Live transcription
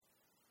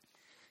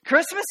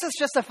Christmas is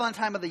just a fun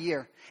time of the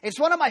year. It's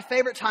one of my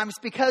favorite times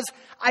because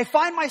I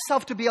find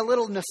myself to be a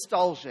little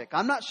nostalgic.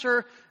 I'm not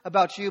sure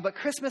about you, but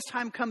Christmas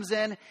time comes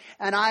in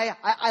and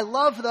I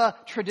love the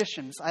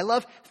traditions. I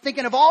love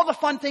thinking of all the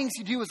fun things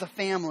you do as a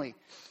family.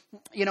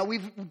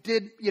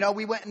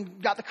 We went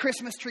and got the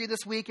Christmas tree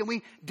this week and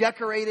we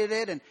decorated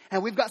it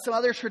and we've got some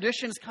other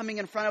traditions coming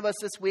in front of us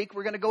this week.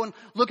 We're going to go and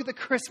look at the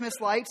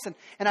Christmas lights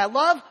and I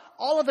love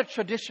all of the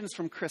traditions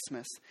from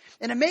Christmas.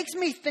 And it makes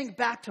me think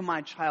back to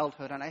my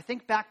childhood and I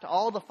think back to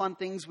all the fun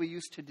things we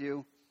used to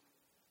do.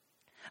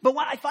 But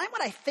what I find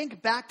when I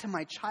think back to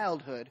my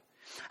childhood,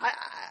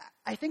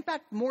 I think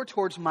back more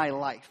towards my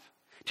life,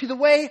 to the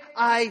way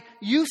I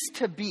used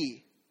to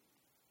be.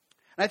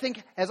 And I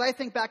think, as I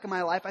think back in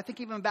my life, I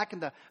think even back in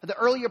the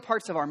earlier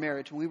parts of our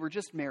marriage when we were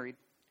just married.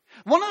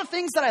 One of the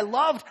things that I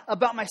loved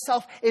about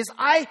myself is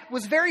I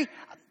was very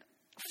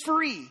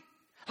free.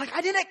 Like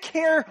I didn't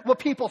care what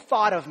people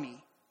thought of me.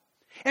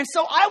 And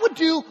so I would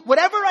do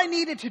whatever I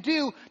needed to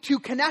do to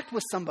connect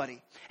with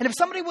somebody. And if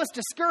somebody was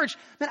discouraged,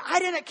 then I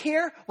didn't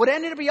care what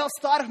anybody else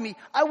thought of me.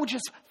 I would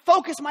just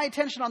focus my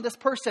attention on this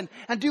person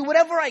and do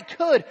whatever I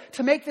could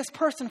to make this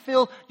person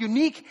feel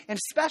unique and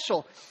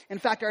special. In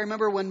fact, I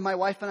remember when my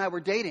wife and I were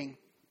dating.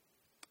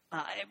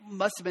 It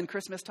must have been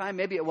Christmas time.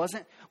 Maybe it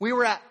wasn't. We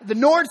were at the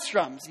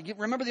Nordstroms. You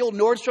remember the old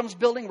Nordstroms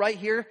building right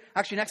here,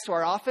 actually next to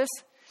our office?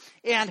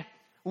 And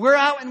we're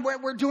out and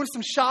we're doing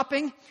some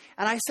shopping.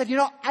 And I said,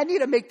 I need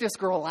to make this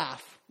girl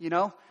laugh,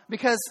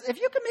 because if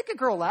you can make a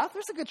girl laugh,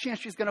 there's a good chance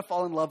she's going to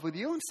fall in love with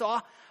you. And so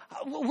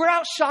we're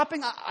out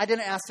shopping. I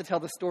didn't ask to tell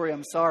the story.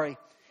 I'm sorry.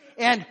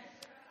 And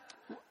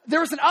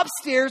there was an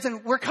upstairs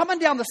and we're coming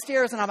down the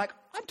stairs and I'm like,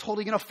 I'm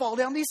totally going to fall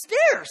down these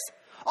stairs.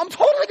 I'm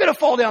totally going to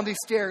fall down these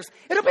stairs.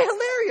 It'll be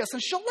hilarious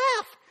and she'll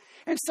laugh.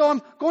 And so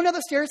I'm going down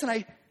the stairs and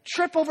I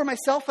trip over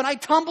myself and I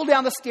tumble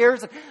down the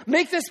stairs and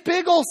make this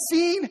big old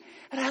scene.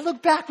 And I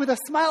look back with a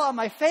smile on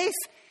my face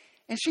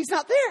and she's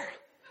not there.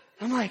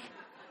 I'm like,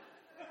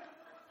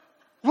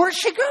 where'd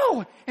she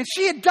go? And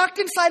she had ducked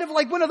inside of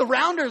like one of the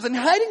rounders and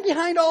hiding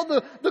behind all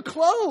the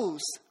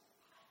clothes.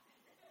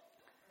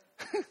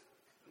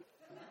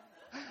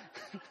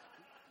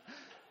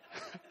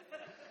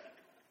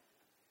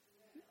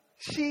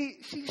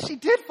 She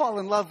did fall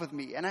in love with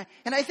me. And I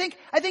think,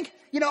 I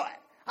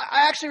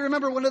actually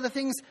remember one of the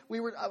things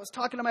I was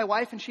talking to my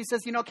wife and she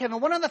says, Kevin,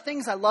 one of the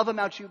things I love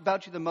about you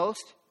the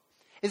most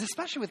is,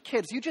 especially with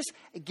kids, you just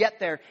get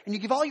there and you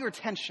give all your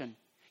attention.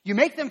 You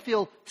make them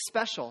feel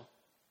special.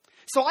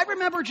 So I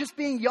remember just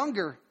being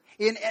younger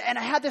and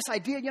I had this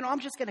idea, I'm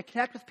just going to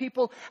connect with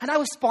people. And I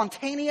was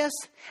spontaneous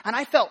and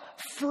I felt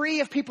free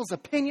of people's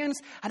opinions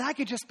and I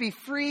could just be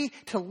free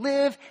to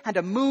live and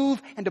to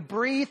move and to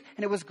breathe.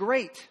 And it was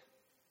great.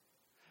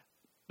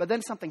 But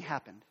then something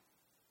happened.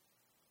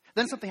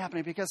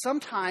 Because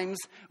sometimes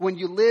when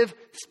you live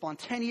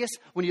spontaneous,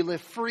 when you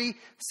live free,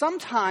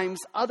 sometimes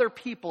other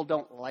people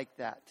don't like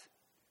that.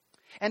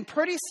 And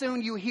pretty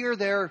soon you hear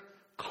their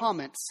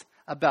comments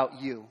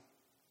about you.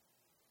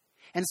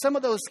 And some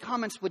of those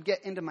comments would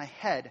get into my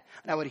head.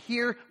 And I would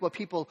hear what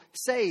people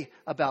say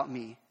about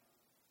me.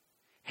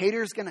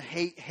 Haters gonna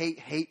hate, hate,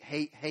 hate,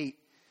 hate, hate.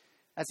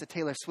 That's a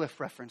Taylor Swift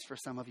reference for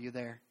some of you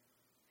there.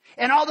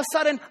 And all of a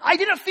sudden, I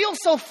didn't feel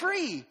so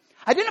free.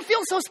 I didn't feel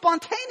so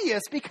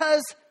spontaneous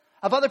because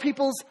of other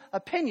people's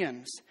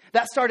opinions.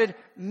 That started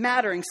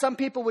mattering. Some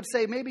people would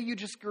say, maybe you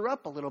just grew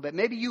up a little bit.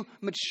 Maybe you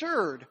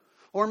matured.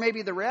 Or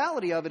maybe the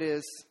reality of it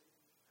is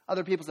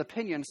other people's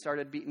opinions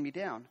started beating me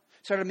down.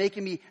 Started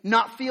making me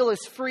not feel as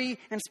free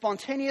and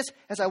spontaneous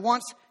as I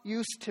once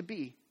used to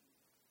be.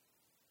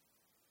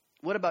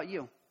 What about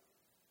you?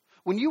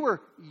 When you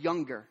were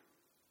younger,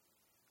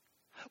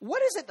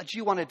 what is it that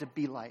you wanted to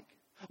be like?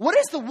 What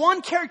is the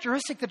one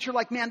characteristic that you're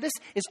like, man, this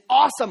is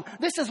awesome.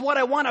 This is what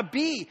I want to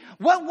be.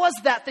 What was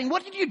that thing?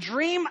 What did you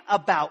dream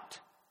about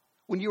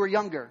when you were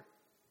younger?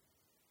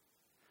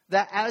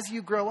 That as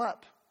you grow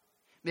up,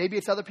 maybe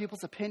it's other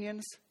people's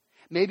opinions.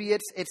 Maybe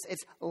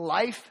it's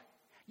life.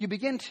 You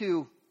begin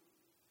to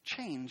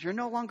change. You're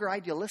no longer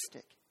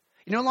idealistic.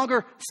 You're no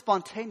longer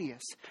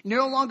spontaneous. You're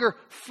no longer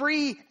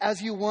free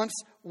as you once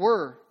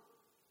were.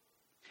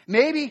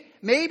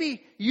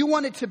 Maybe you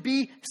wanted to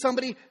be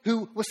somebody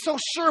who was so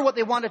sure what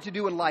they wanted to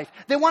do in life.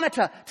 They wanted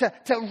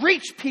to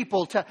reach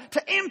people, to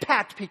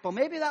impact people.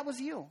 Maybe that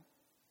was you.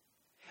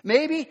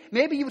 Maybe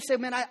you would say,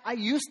 man, I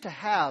used to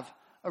have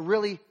a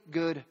really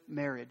good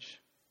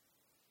marriage.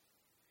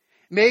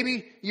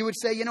 Maybe you would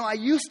say, I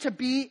used to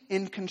be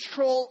in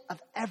control of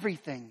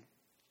everything.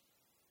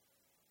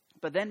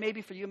 But then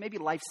maybe for you, maybe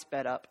life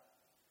sped up.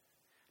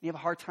 You have a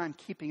hard time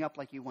keeping up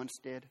like you once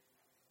did.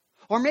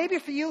 Or maybe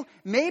for you,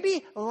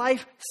 maybe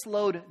life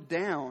slowed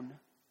down.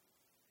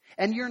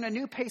 And you're in a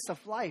new pace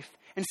of life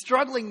and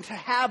struggling to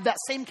have that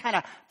same kind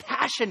of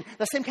passion,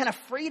 the same kind of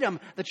freedom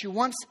that you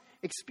once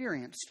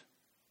experienced.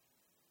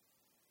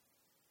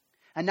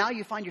 And now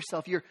you find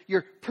yourself,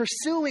 you're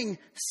pursuing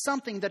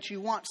something that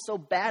you want so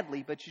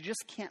badly, but you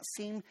just can't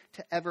seem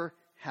to ever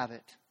have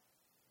it.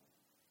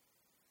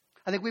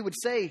 I think we would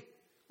say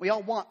We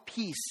all want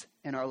peace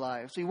in our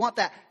lives. We want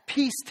that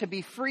peace to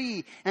be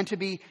free and to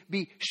be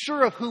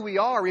sure of who we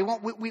are.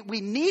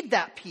 We need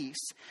that peace.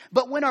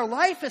 But when our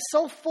life is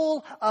so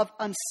full of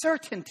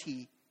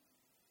uncertainty,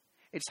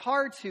 it's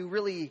hard to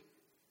really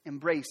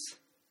embrace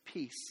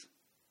peace.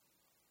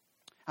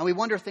 And we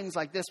wonder things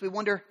like this. We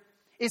wonder,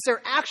 is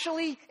there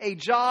actually a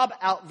job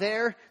out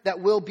there that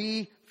will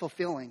be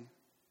fulfilling?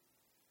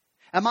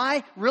 Am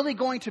I really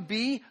going to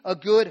be a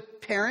good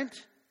parent?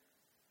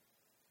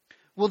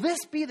 Will this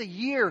be the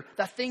year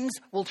that things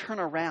will turn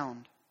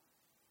around?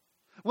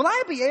 Will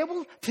I be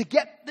able to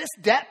get this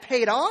debt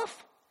paid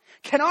off?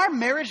 Can our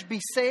marriage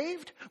be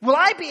saved? Will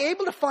I be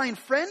able to find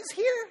friends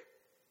here?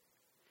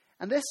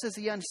 And this is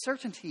the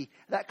uncertainty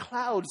that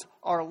clouds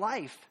our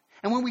life.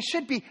 And when we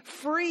should be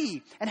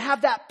free and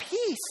have that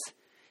peace,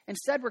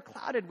 instead we're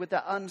clouded with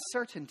that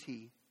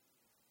uncertainty.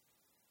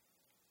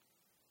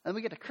 And then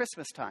we get to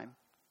Christmas time.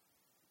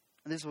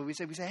 And this is what we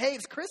say. We say, hey,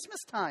 it's Christmas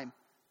time.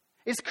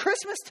 It's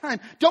Christmas time.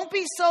 Don't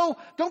be so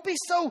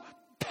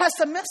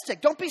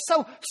pessimistic. Don't be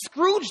so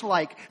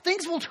Scrooge-like.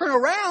 Things will turn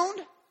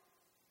around.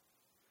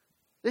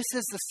 This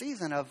is the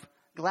season of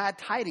glad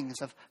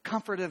tidings, of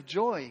comfort, of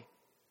joy,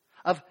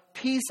 of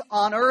peace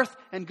on earth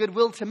and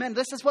goodwill to men.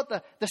 This is what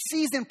the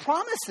season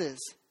promises.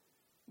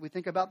 We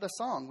think about the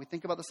song.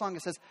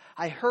 It says,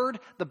 I heard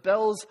the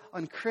bells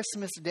on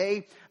Christmas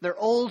Day, their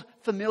old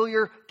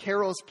familiar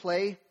carols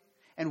play,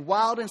 and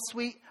wild and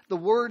sweet the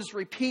words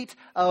repeat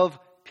of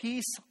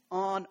peace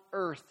on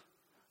earth,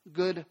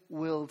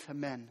 goodwill to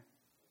men.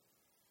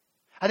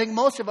 I think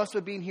most of us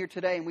would be in here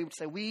today and we would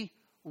say, we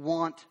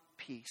want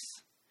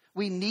peace.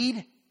 We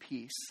need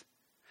peace.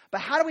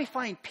 But how do we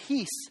find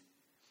peace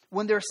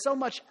when there's so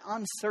much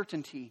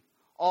uncertainty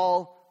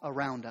all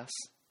around us?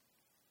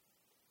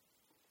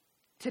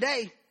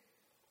 Today,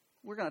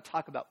 we're going to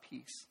talk about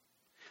peace.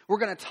 We're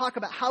going to talk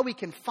about how we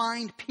can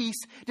find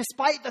peace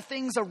despite the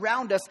things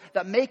around us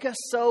that make us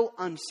so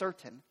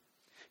uncertain.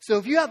 So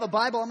if you have a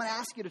Bible, I'm going to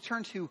ask you to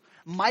turn to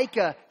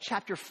Micah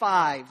chapter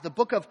 5, the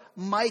book of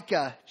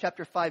Micah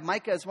chapter 5.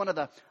 Micah is one of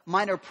the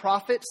minor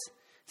prophets.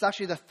 It's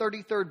actually the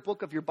 33rd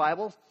book of your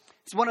Bible.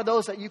 It's one of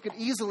those that you could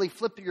easily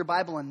flip to your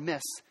Bible and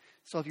miss.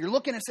 So if you're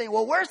looking and saying,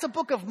 well, where's the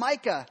book of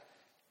Micah?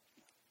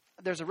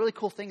 There's a really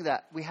cool thing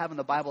that we have in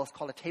the Bible. It's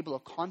called a table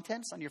of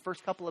contents on your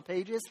first couple of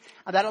pages.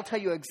 And that'll tell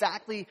you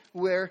exactly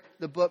where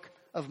the book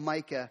of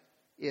Micah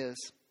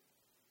is.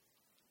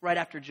 Right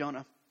after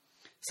Jonah.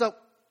 So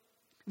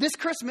this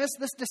Christmas,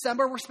 this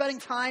December, we're spending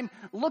time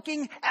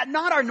looking at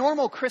not our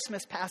normal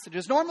Christmas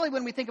passages. Normally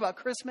when we think about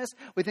Christmas,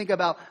 we think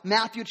about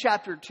Matthew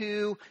chapter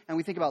 2 and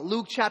we think about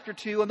Luke chapter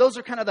 2. And those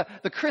are kind of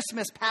the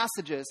Christmas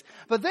passages.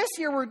 But this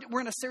year we're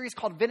in a series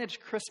called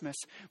Vintage Christmas,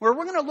 where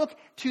we're going to look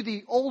to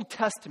the Old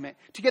Testament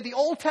to get the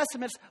Old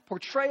Testament's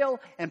portrayal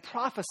and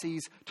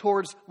prophecies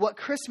towards what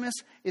Christmas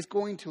is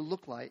going to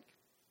look like.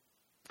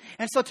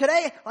 And so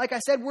today, like I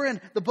said, we're in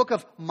the book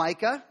of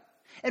Micah.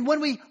 And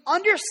when we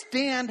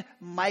understand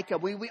Micah,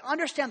 we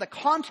understand the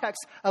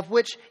context of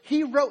which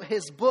he wrote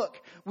his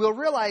book, we'll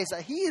realize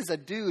that he is a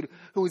dude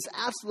who is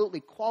absolutely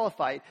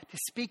qualified to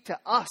speak to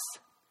us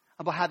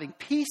about having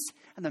peace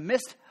in the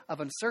midst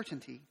of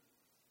uncertainty.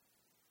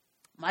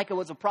 Micah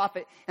was a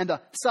prophet in the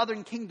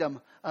southern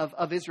kingdom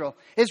of Israel.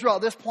 Israel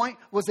at this point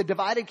was a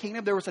divided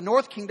kingdom. There was a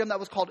north kingdom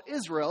that was called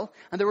Israel,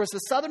 and there was a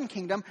southern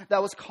kingdom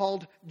that was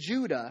called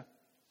Judah.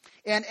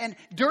 And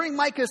during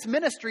Micah's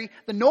ministry,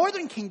 the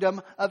northern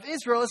kingdom of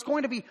Israel is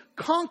going to be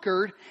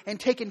conquered and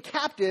taken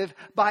captive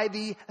by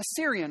the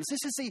Assyrians.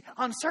 This is the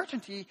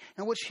uncertainty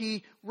in which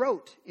he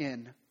wrote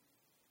in.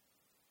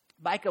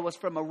 Micah was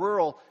from a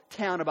rural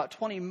town about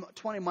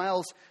 20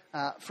 miles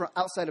from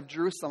outside of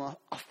Jerusalem,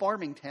 a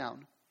farming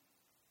town.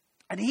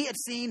 And he had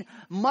seen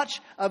much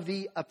of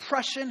the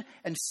oppression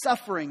and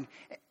suffering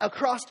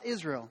across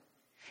Israel.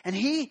 And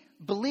he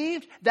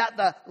believed that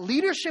the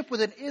leadership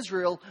within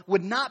Israel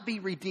would not be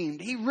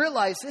redeemed. He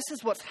realized this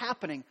is what's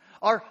happening.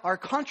 Our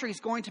country is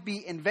going to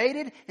be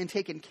invaded and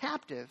taken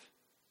captive.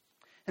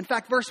 In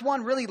fact, verse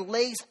 1 really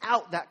lays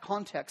out that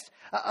context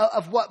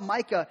of what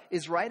Micah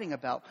is writing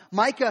about.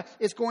 Micah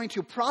is going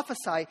to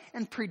prophesy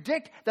and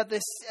predict that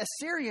the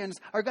Assyrians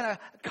are going to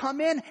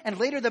come in, and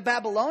later the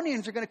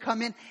Babylonians are going to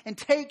come in and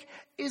take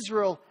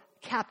Israel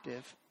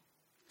captive.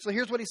 So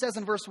here's what he says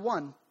in verse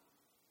 1.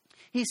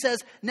 He says,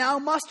 now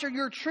muster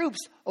your troops,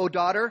 O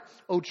daughter,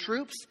 O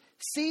troops.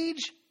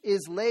 Siege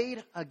is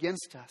laid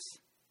against us.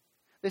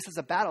 This is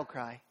a battle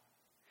cry.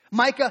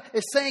 Micah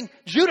is saying,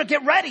 Judah,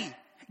 get ready.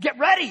 Get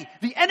ready.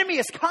 The enemy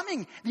is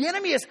coming. The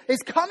enemy is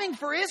coming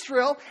for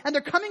Israel, and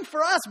they're coming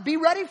for us. Be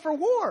ready for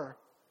war.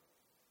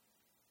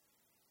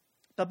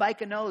 But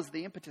Micah knows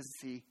the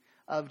impotency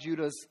of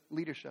Judah's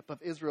leadership,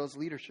 of Israel's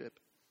leadership.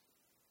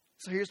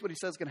 So here's what he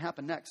says is going to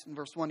happen next. In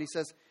verse 1, he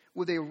says,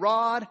 with a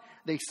rod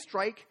they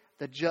strike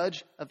the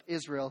judge of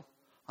Israel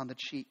on the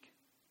cheek.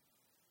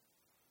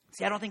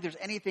 See, I don't think there's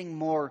anything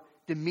more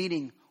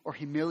demeaning or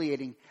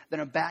humiliating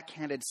than a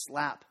backhanded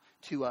slap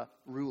to a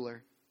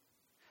ruler.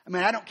 I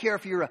mean, I don't care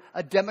if you're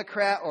a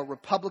Democrat or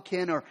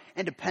Republican or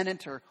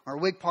Independent or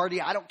Whig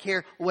Party. I don't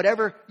care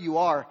whatever you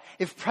are.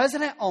 If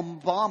President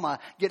Obama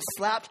gets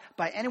slapped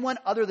by anyone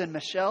other than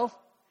Michelle,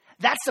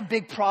 that's a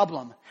big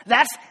problem.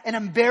 That's an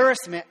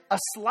embarrassment, a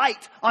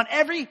slight on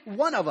every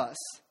one of us.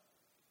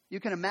 You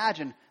can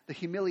imagine the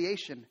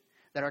humiliation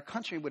that our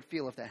country would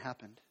feel if that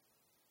happened.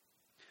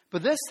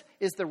 But this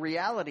is the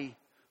reality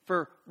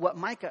for what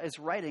Micah is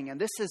writing. And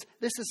this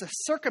is a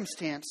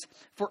circumstance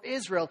for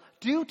Israel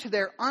due to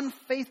their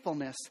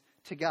unfaithfulness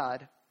to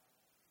God.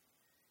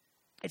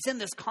 It's in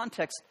this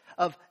context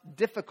of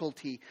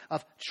difficulty,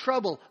 of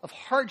trouble, of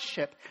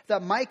hardship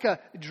that Micah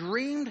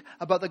dreamed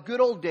about the good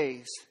old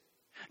days.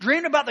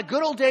 Dreamed about the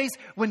good old days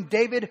when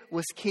David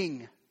was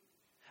king.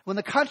 When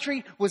the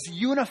country was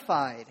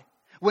unified.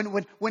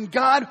 When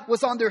God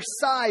was on their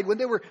side. When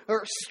they were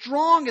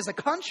strong as a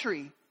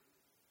country.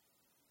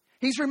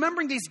 He's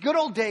remembering these good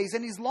old days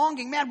and he's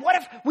longing, man, what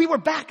if we were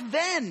back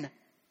then?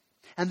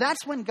 And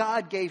that's when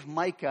God gave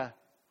Micah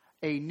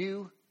a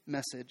new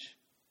message.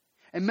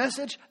 A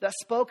message that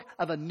spoke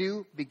of a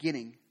new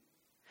beginning.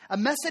 A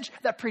message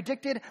that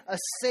predicted a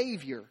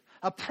Savior,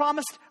 a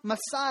promised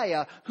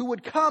Messiah who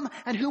would come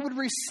and who would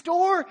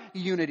restore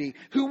unity,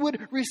 who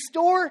would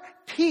restore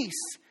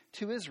peace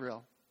to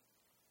Israel.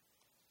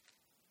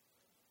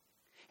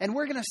 And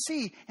we're going to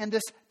see in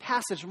this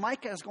passage,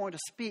 Micah is going to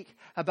speak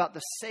about the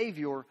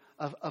Savior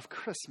of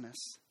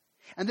Christmas.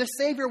 And this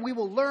Savior, we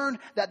will learn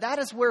that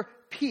is where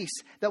peace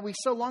that we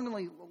so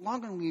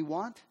longingly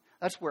want,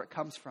 that's where it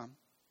comes from.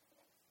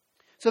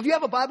 So if you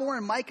have a Bible, we're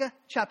in Micah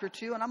chapter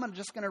 2, and I'm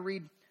just going to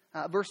read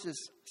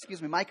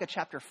Micah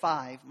chapter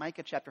 5.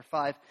 Micah chapter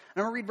 5. And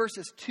I'm going to read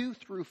verses 2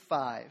 through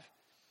 5.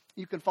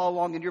 You can follow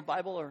along in your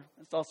Bible, or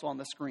it's also on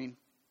the screen.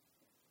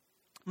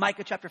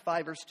 Micah chapter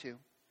 5, verse 2.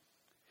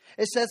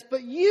 It says,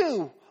 "But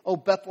you, O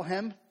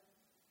Bethlehem,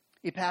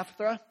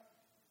 Ephrathah,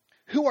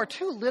 who are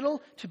too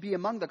little to be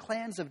among the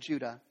clans of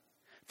Judah,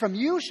 from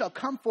you shall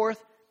come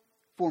forth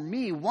for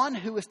me one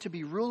who is to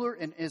be ruler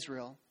in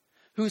Israel,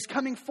 whose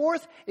coming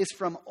forth is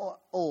from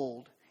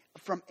old,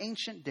 from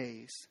ancient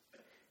days.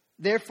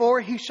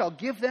 Therefore he shall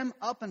give them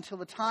up until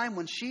the time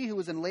when she who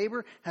is in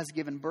labor has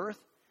given birth.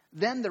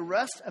 Then the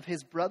rest of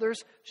his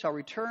brothers shall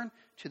return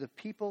to the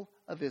people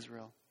of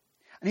Israel.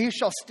 And he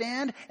shall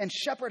stand and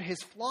shepherd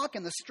his flock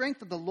in the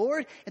strength of the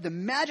Lord, in the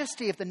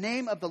majesty of the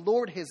name of the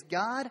Lord his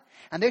God.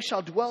 And they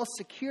shall dwell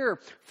secure,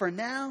 for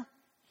now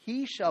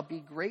he shall be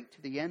great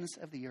to the ends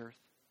of the earth."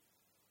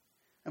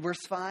 And verse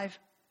 5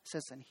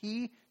 says, "And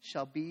he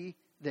shall be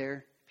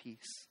their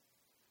peace."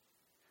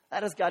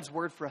 That is God's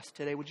word for us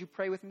today. Would you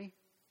pray with me?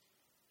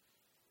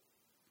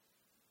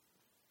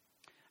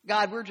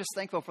 God, we're just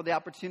thankful for the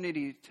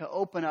opportunity to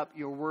open up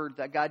your word,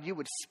 that God, you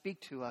would speak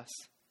to us.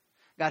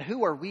 God,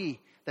 who are we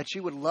that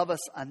you would love us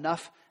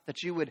enough,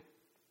 that you would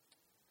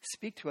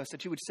speak to us,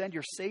 that you would send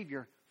your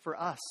Savior for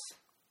us?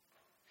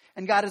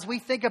 And God, as we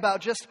think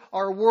about just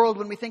our world,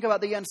 when we think about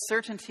the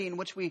uncertainty in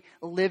which we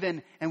live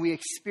in and we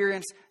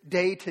experience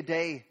day to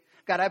day,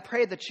 God, I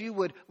pray that you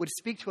would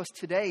speak to us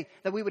today,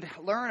 that we would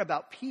learn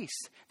about peace,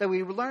 that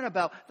we would learn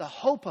about the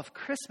hope of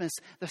Christmas,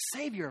 the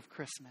Savior of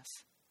Christmas.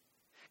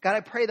 God,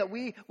 I pray that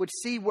we would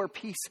see where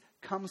peace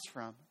comes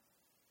from.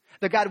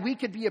 That, God, we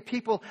could be a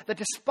people that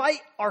despite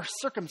our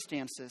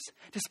circumstances,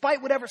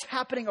 despite whatever's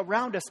happening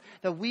around us,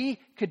 that we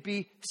could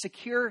be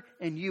secure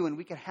in you and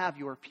we could have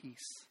your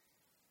peace.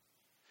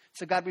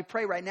 So, God, we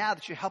pray right now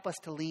that you help us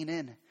to lean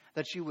in,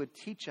 that you would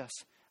teach us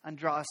and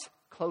draw us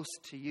close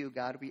to you,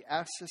 God. We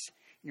ask this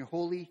in your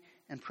holy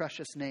and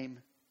precious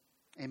name.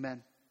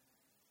 Amen.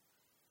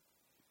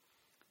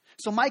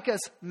 So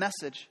Micah's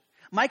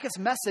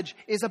message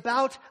is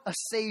about a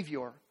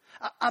Savior.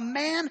 A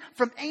man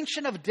from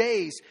Ancient of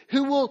Days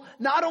who will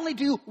not only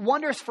do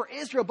wonders for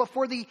Israel, but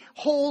for the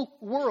whole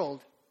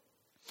world.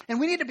 And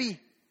we need to be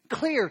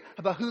clear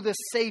about who this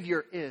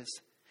Savior is.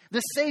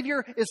 The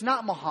Savior is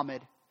not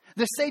Muhammad.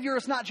 The Savior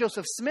is not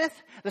Joseph Smith.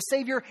 The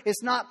Savior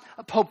is not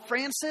Pope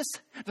Francis.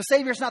 The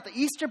Savior is not the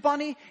Easter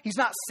Bunny. He's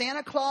not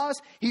Santa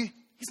Claus. He's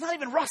not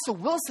even Russell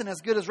Wilson, as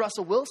good as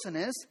Russell Wilson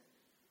is.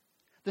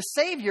 The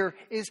Savior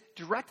is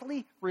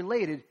directly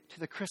related to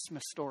the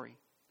Christmas story.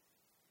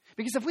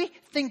 Because if we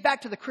think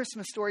back to the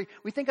Christmas story,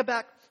 we think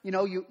about,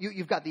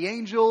 you've got the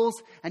angels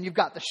and you've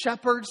got the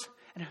shepherds.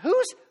 And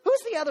who's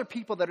the other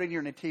people that are in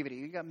your nativity?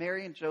 You've got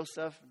Mary and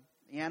Joseph and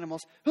the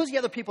animals. Who's the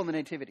other people in the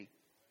nativity?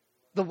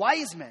 The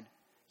wise men.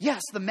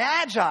 Yes, the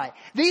Magi.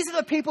 These are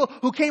the people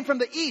who came from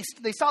the east.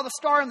 They saw the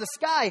star in the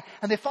sky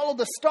and they followed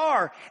the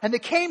star. And they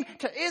came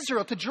to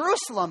Israel, to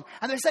Jerusalem.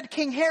 And they said to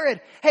King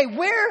Herod, "Hey,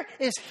 where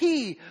is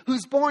he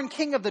who's born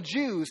King of the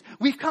Jews?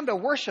 We've come to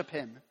worship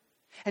him."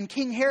 And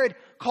King Herod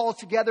called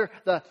together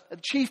the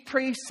chief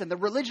priests and the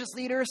religious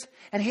leaders.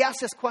 And he asked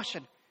this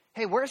question.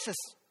 "Hey, where's this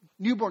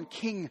newborn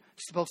king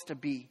supposed to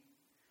be?"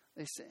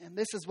 They say, and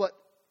this is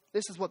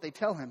what they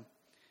tell him.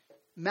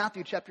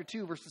 Matthew chapter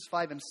 2, verses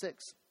 5 and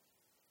 6.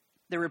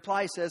 The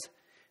reply says,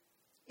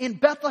 "In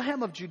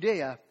Bethlehem of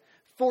Judea,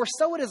 for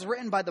so it is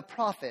written by the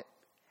prophet,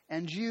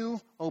 And you,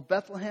 O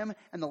Bethlehem,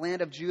 and the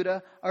land of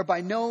Judah, are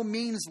by no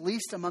means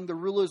least among the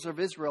rulers of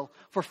Israel.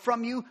 For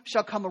from you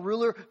shall come a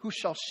ruler who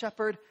shall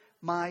shepherd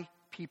my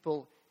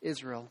people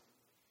Israel.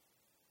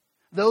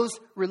 Those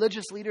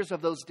religious leaders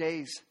of those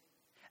days,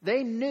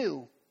 they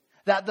knew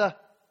that the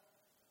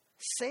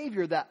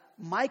Savior that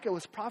Micah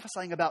was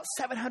prophesying about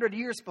 700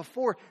 years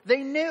before,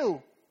 they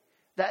knew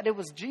that it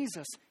was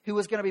Jesus who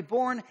was going to be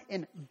born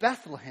in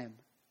Bethlehem.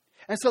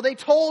 And so they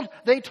told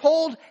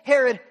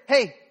Herod,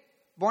 hey,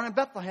 born in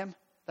Bethlehem,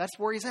 that's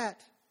where he's at.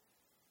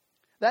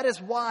 That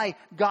is why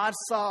God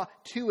saw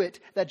to it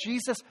that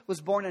Jesus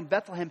was born in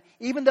Bethlehem,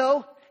 even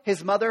though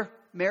his mother,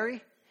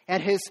 Mary,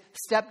 and his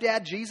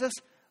stepdad, Jesus,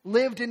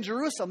 lived in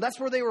Jerusalem. That's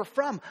where they were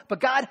from. But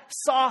God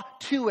saw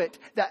to it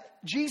that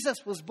Jesus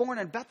was born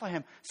in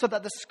Bethlehem so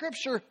that the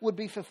scripture would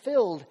be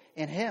fulfilled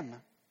in him.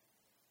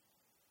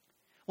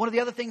 One of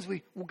the other things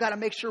we've got to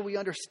make sure we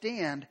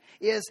understand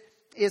is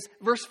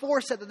verse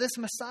 4 said that this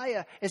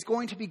Messiah is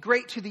going to be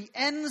great to the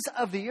ends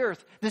of the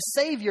earth. The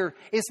Savior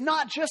is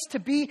not just to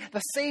be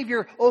the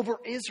Savior over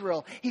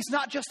Israel. He's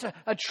not just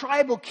a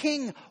tribal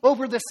king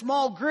over the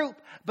small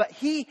group, but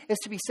he is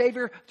to be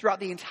Savior throughout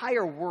the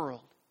entire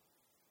world.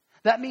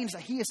 That means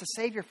that he is a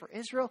Savior for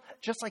Israel,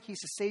 just like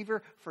he's a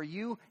Savior for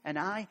you and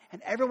I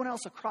and everyone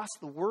else across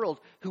the world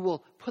who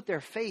will put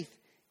their faith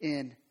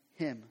in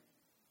him.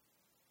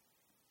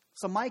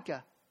 So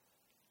Micah,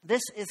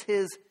 this is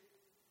his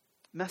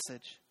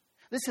message.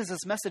 This is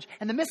his message.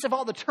 In the midst of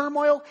all the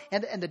turmoil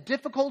and the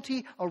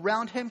difficulty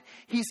around him,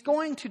 he's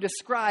going to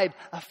describe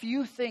a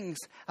few things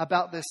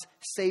about this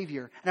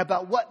Savior and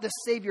about what this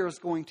Savior is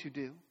going to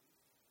do.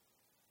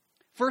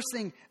 First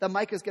thing that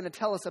Micah is going to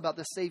tell us about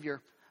the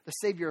Savior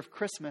of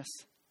Christmas,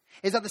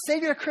 is that the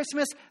Savior of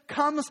Christmas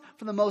comes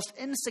from the most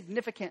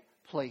insignificant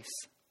place.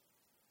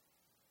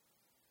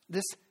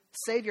 This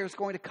Savior is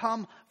going to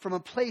come from a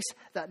place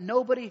that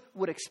nobody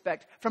would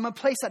expect, from a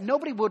place that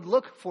nobody would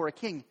look for a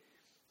king.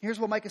 Here's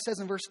what Micah says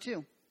in verse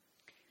 2.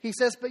 He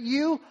says, "But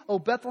you, O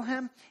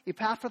Bethlehem,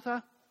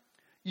 Ephrathah,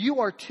 you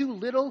are too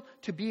little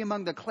to be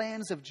among the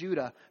clans of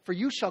Judah, for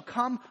you shall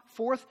come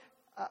forth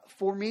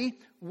for me,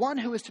 one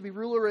who is to be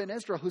ruler in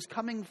Israel, whose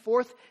coming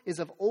forth is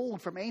of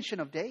old, from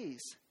ancient of days."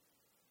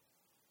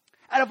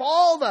 Out of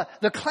all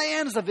the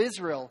clans of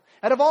Israel,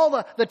 out of all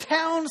the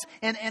towns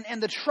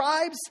and the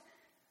tribes,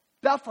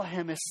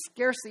 Bethlehem is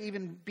scarcely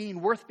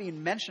even worth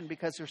being mentioned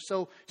because they're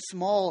so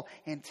small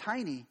and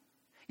tiny.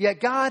 Yet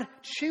God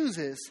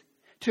chooses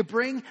to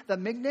bring the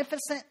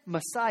magnificent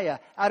Messiah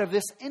out of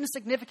this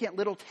insignificant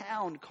little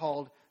town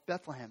called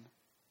Bethlehem.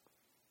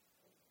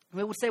 And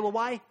we would say, well,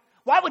 why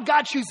would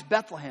God choose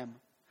Bethlehem?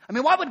 I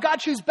mean, why would God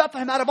choose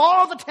Bethlehem out of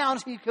all the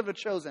towns he could have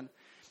chosen?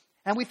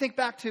 And we think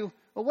back to,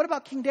 well, what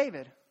about King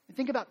David? We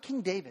think about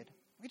King David.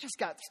 We just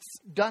got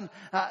done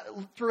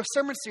through a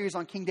sermon series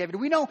on King David.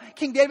 We know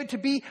King David to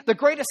be the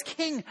greatest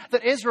king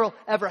that Israel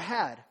ever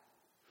had.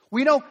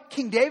 We know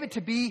King David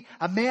to be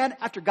a man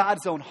after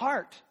God's own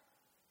heart.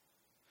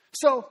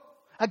 So,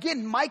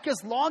 again,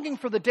 Micah's longing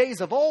for the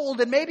days of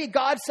old, and maybe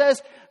God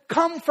says,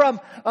 come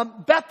from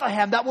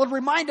Bethlehem. That will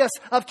remind us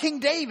of King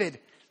David.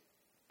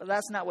 But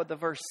that's not what the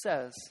verse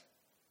says.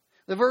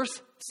 The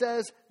verse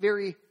says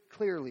very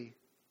clearly,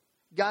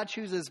 God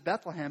chooses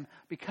Bethlehem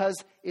because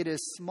it is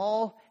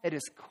small, it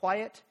is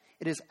quiet,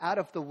 it is out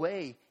of the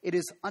way, it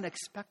is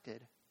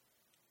unexpected.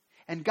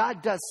 And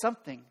God does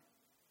something.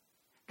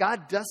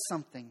 God does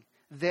something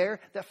there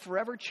that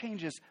forever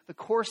changes the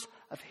course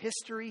of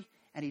history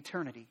and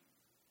eternity.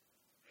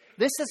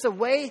 This is the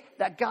way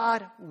that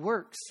God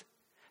works.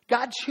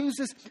 God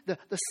chooses the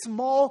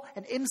small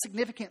and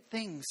insignificant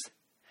things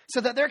so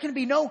that there can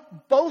be no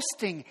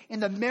boasting in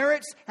the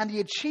merits and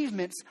the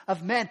achievements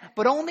of men,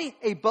 but only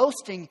a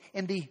boasting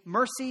in the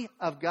mercy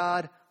of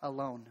God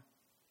alone.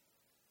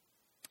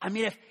 I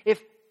mean, if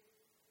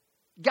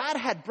God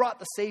had brought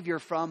the Savior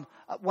from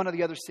one of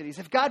the other cities,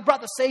 if God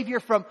brought the Savior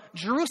from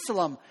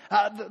Jerusalem,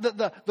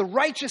 the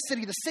righteous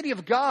city, the city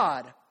of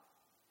God,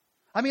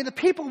 I mean, the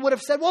people would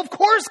have said, well, of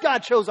course God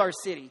chose our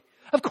city.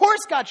 Of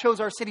course God chose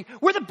our city.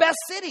 We're the best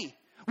city.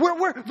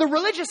 We're the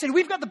religious city.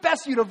 We've got the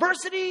best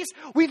universities.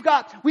 We've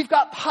got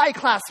high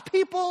class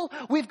people.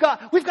 We've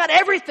got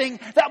everything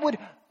that would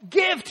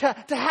give to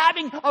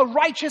having a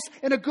righteous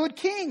and a good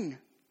king.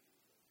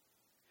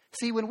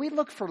 See, when we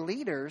look for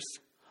leaders,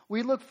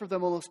 we look for the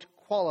most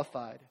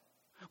qualified.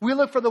 We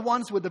look for the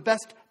ones with the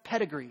best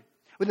pedigree,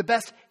 with the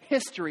best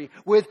history,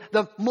 with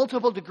the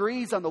multiple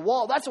degrees on the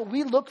wall. That's what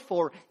we look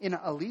for in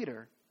a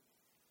leader.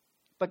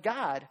 But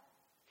God,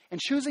 in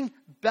choosing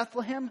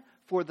Bethlehem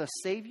for the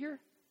Savior,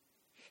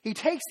 He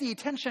takes the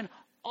attention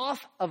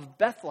off of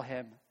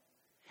Bethlehem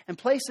and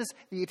places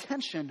the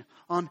attention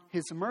on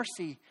His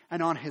mercy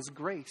and on His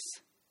grace.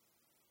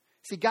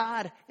 See,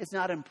 God is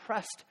not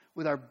impressed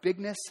with our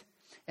bigness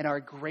and our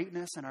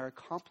greatness and our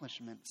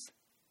accomplishments.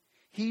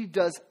 He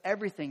does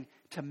everything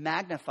to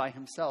magnify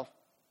Himself.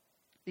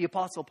 The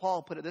Apostle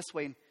Paul put it this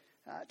way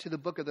to the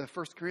book of the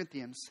 1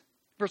 Corinthians.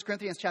 1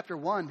 Corinthians chapter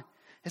 1,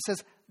 it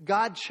says,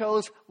 God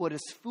chose what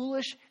is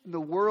foolish in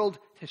the world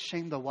to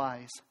shame the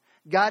wise.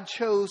 God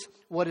chose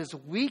what is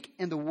weak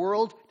in the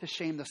world to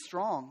shame the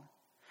strong.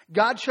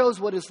 God chose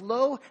what is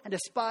low and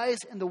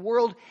despised in the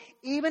world,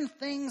 even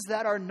things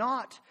that are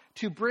not,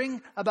 to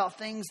bring about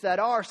things that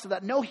are, so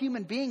that no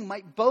human being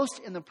might boast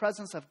in the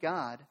presence of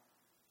God.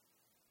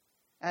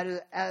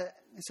 It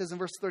says in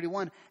verse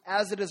 31,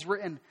 as it is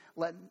written,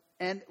 let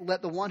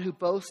the one who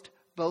boast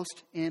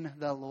in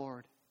the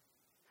Lord.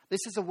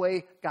 This is the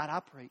way God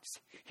operates.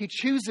 He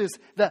chooses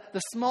the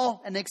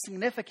small and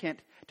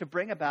insignificant to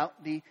bring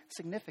about the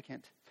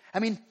significant. I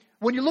mean,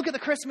 when you look at the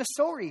Christmas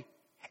story,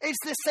 it's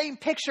the same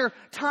picture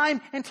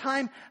time and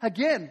time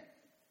again.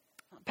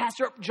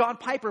 Pastor John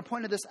Piper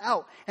pointed this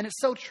out, and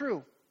it's so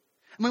true.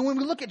 I mean, when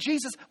we look at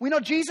Jesus, we know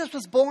Jesus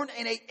was born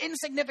in an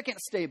insignificant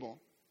stable.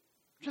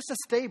 Just a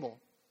stable.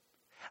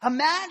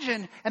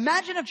 Imagine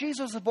if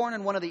Jesus was born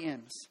in one of the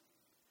inns.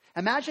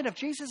 Imagine if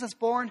Jesus is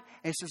born,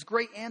 and it's this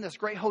great inn, this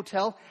great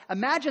hotel.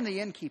 Imagine the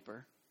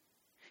innkeeper.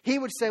 He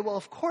would say, well,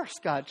 of course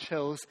God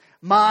chose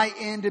my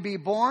inn to be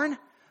born,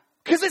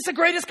 because it's the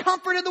greatest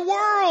comfort in the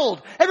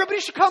world. Everybody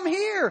should come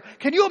here.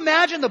 Can you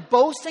imagine the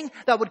boasting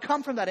that would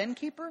come from that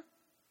innkeeper?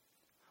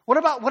 What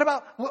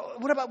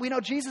about we know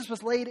Jesus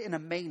was laid in a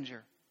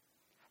manger.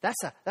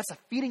 That's a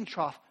feeding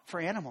trough for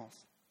animals.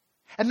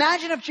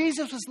 Imagine if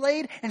Jesus was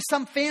laid in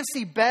some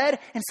fancy bed,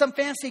 in some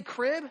fancy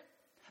crib.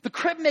 The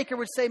crib maker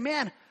would say,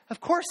 man,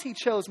 of course he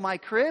chose my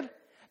crib,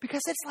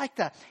 because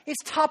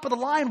it's top of the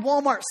line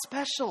Walmart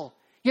special.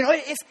 You know,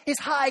 it's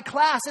high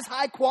class, it's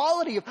high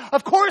quality.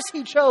 Of course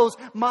he chose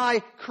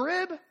my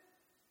crib.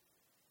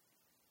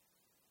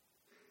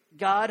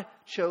 God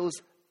chose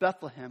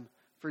Bethlehem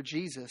for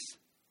Jesus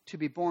to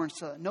be born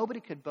so that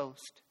nobody could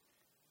boast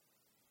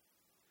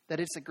that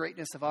it's the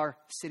greatness of our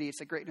city, it's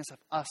the greatness of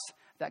us,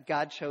 that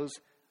God chose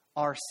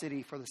our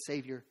city for the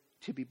Savior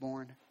to be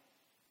born.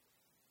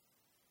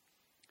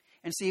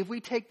 And see, if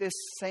we take this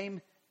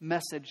same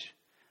message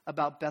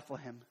about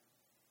Bethlehem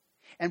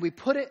and we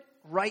put it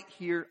right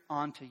here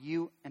onto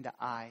you and to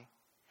I,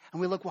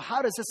 and we look, well,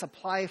 how does this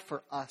apply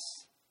for us?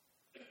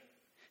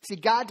 See,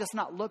 God does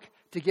not look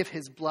to give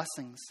his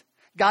blessings.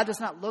 God does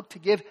not look to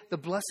give the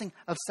blessing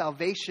of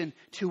salvation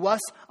to us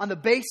on the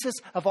basis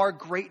of our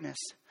greatness,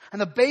 on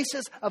the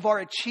basis of our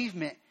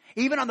achievement,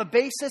 even on the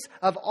basis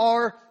of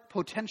our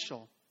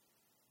potential.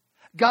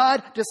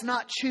 God does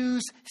not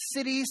choose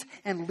cities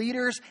and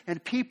leaders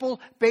and people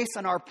based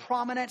on our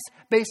prominence,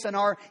 based on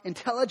our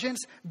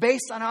intelligence,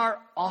 based on our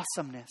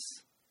awesomeness.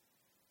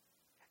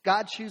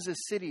 God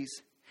chooses cities,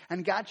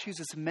 and God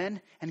chooses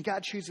men, and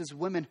God chooses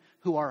women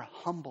who are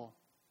humble,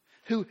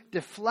 who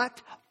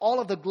deflect all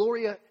of the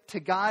glory to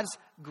God's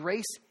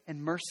grace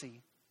and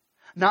mercy,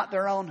 not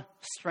their own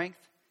strength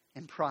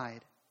and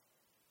pride.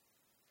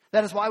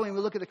 That is why when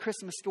we look at the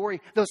Christmas story,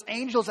 those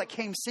angels that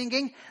came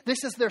singing,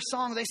 this is their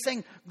song. They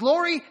sing,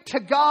 glory to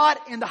God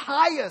in the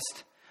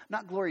highest,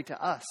 not glory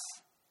to us.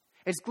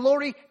 It's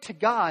glory to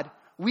God.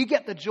 We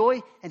get the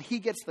joy and he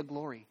gets the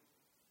glory.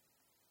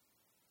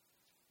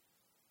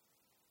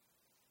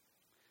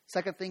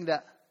 Second thing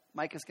that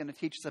Mike is going to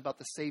teach us about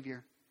the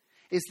Savior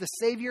is the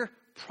Savior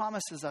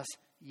promises us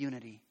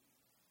unity.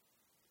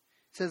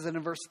 It says it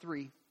in verse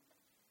 3.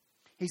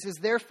 He says,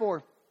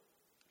 therefore,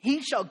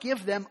 he shall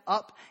give them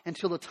up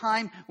until the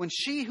time when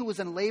she who was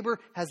in labor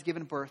has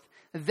given birth.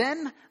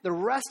 Then the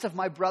rest of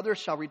my brothers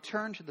shall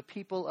return to the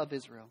people of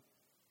Israel.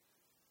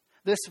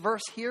 This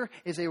verse here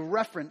is a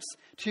reference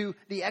to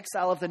the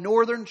exile of the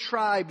northern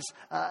tribes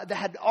that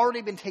had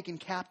already been taken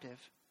captive.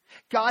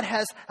 God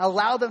has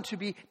allowed them to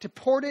be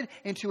deported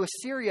into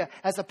Assyria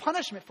as a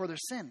punishment for their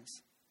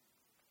sins.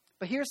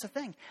 But here's the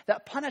thing,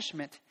 that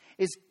punishment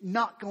is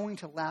not going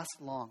to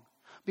last long.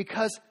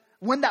 Because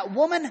when that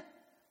woman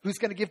who's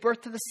going to give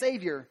birth to the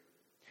Savior,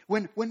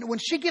 when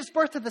she gives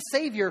birth to the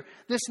Savior,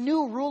 this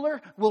new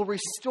ruler will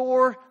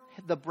restore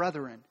the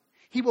brethren.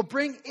 He will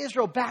bring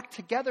Israel back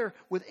together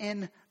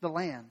within the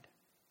land.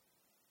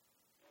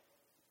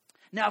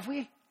 Now, if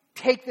we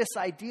take this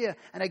idea,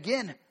 and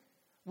again,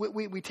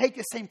 we take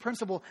the same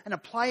principle and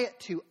apply it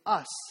to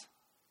us,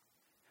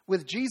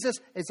 with Jesus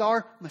as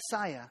our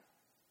Messiah.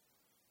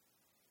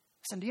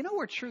 Listen, do you know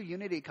where true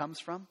unity comes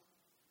from?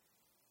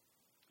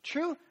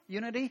 True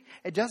unity,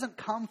 it doesn't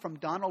come from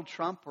Donald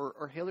Trump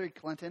or Hillary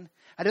Clinton.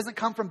 It doesn't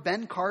come from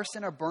Ben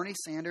Carson or Bernie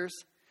Sanders.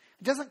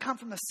 It doesn't come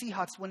from the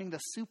Seahawks winning the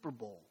Super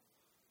Bowl.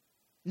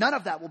 None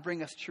of that will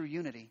bring us true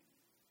unity.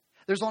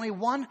 There's only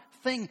one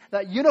thing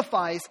that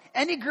unifies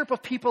any group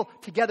of people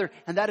together,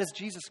 and that is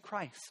Jesus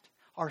Christ,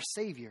 our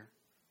Savior.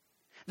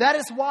 That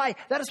is why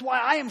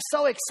I am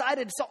so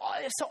excited.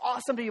 It's so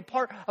awesome to be a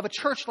part of a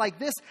church like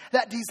this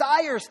that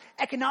desires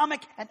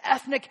economic and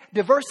ethnic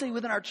diversity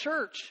within our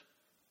church.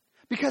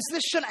 Because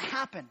this shouldn't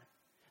happen.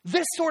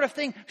 This sort of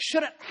thing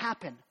shouldn't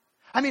happen.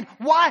 I mean,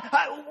 why?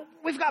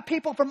 We've got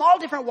people from all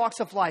different walks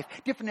of life,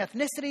 different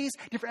ethnicities,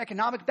 different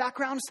economic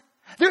backgrounds.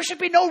 There should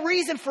be no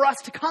reason for us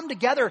to come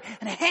together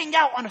and hang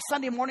out on a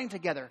Sunday morning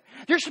together.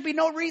 There should be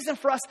no reason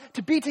for us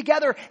to be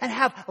together and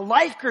have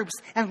life groups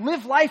and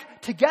live life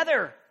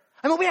together.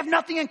 I mean, we have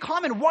nothing in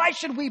common. Why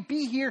should we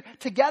be here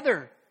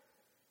together?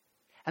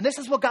 And this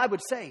is what God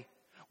would say.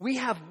 We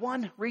have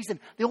one reason,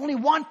 the only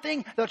one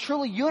thing that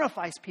truly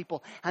unifies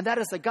people, and that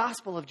is the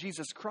gospel of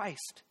Jesus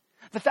Christ.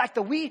 The fact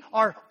that we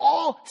are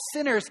all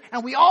sinners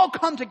and we all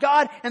come to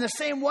God in the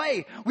same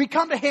way. We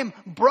come to Him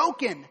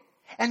broken,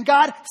 and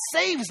God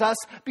saves us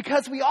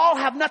because we all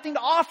have nothing to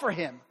offer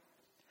Him.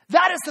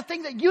 That is the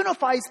thing that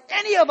unifies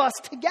any of us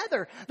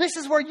together. This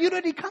is where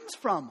unity comes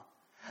from.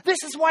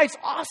 This is why it's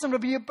awesome to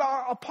be a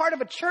part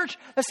of a church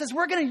that says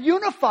we're going to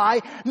unify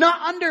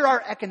not under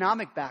our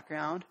economic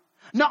background,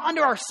 not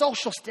under our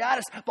social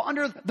status, but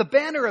under the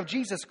banner of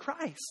Jesus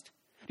Christ.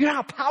 You know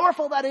how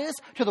powerful that is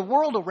to the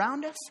world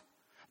around us?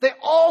 They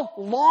all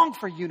long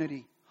for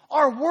unity.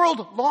 Our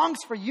world longs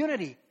for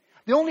unity.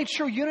 The only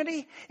true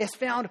unity is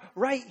found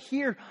right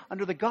here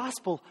under the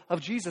gospel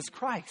of Jesus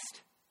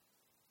Christ.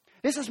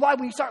 This is why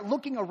when you start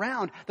looking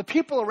around, the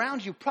people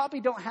around you probably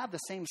don't have the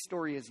same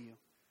story as you.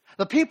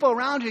 The people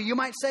around you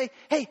might say,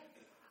 hey,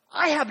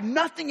 I have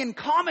nothing in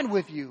common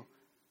with you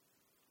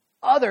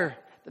other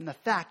than the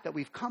fact that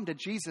we've come to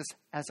Jesus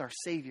as our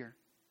Savior.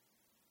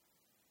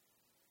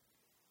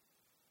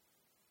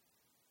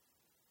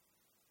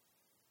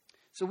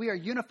 So we are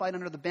unified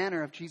under the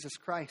banner of Jesus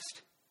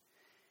Christ.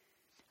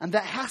 And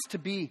that has to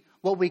be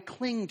what we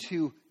cling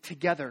to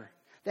together.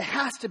 That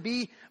has to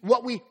be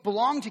what we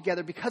belong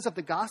together because of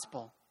the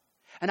gospel.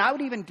 And I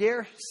would even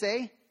dare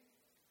say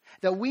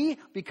that we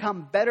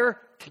become better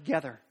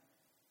together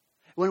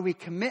when we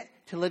commit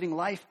to living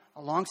life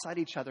alongside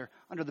each other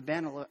under the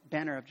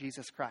banner of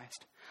Jesus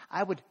Christ.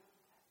 I would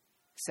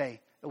say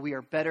that we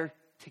are better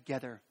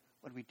together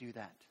when we do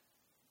that.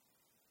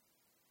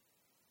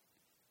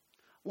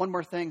 One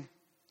more thing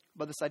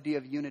about this idea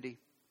of unity.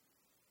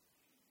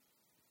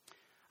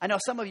 I know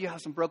some of you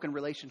have some broken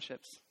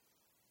relationships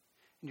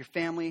in your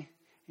family,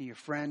 in your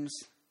friends.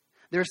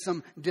 There's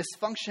some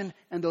dysfunction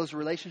in those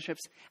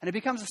relationships, and it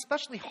becomes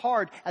especially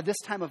hard at this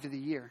time of the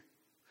year.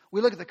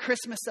 We look at the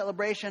Christmas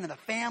celebration and the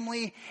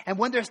family, and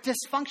when there's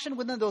dysfunction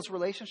within those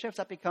relationships,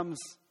 that becomes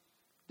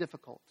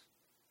difficult.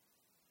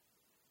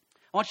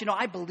 I want you to know,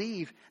 I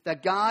believe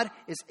that God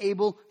is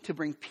able to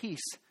bring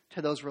peace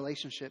to those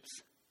relationships.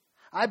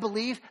 I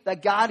believe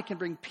that God can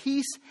bring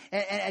peace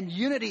and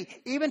unity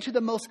even to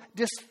the most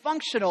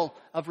dysfunctional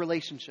of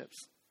relationships.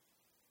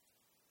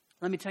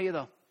 Let me tell you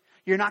though,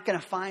 you're not going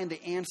to find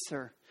the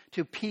answer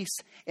to peace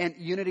and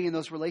unity in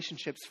those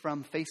relationships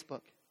from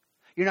Facebook.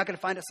 You're not going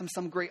to find it from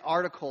some great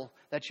article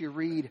that you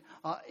read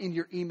in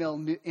your email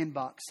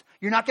inbox.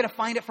 You're not going to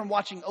find it from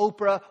watching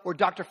Oprah or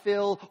Dr.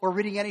 Phil or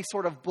reading any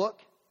sort of book.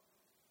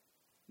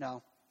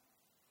 No.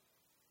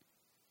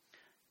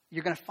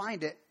 You're going to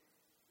find it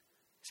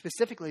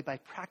specifically by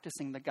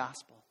practicing the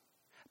gospel,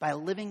 by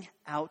living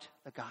out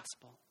the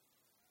gospel.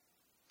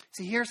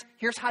 See,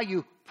 here's how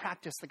you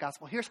practice the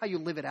gospel. Here's how you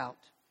live it out.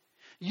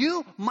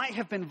 You might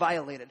have been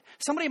violated.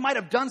 Somebody might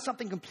have done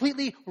something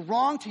completely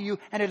wrong to you,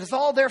 and it is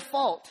all their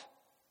fault.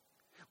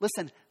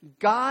 Listen,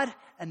 God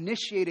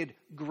initiated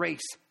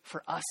grace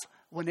for us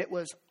when it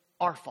was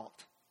our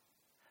fault.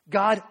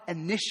 God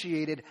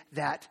initiated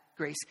that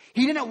grace.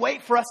 He didn't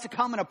wait for us to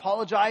come and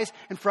apologize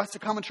and for us to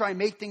come and try and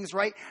make things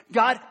right.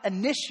 God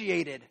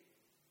initiated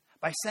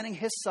by sending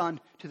His Son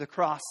to the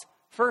cross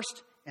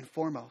first and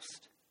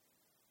foremost.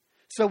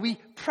 So we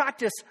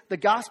practice the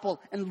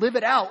gospel and live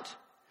it out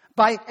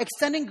by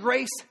extending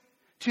grace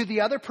to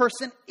the other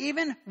person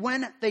even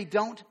when they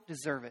don't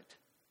deserve it.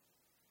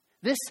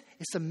 This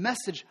is a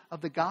message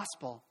of the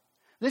gospel.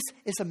 This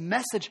is a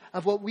message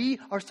of what we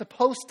are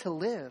supposed to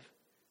live.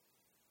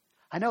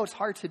 I know it's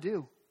hard to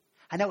do.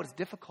 I know it's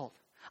difficult.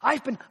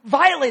 I've been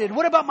violated.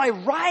 What about my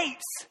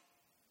rights?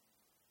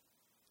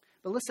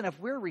 But listen, if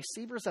we're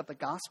receivers of the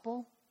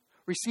gospel,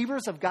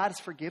 receivers of God's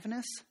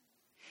forgiveness,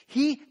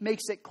 He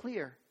makes it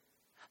clear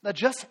that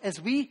just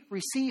as we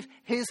receive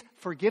His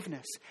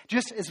forgiveness,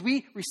 just as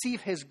we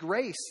receive His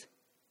grace,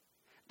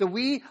 that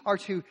we are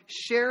to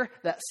share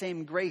that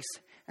same grace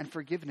and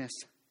forgiveness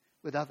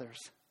with others.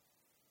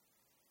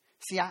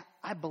 See,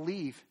 I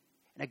believe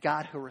in a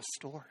God who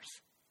restores.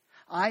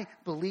 I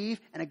believe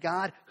in a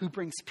God who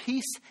brings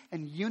peace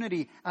and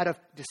unity out of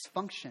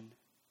dysfunction.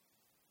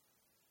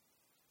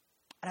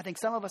 And I think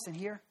some of us in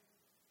here,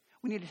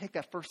 we need to take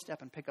that first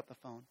step and pick up the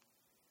phone.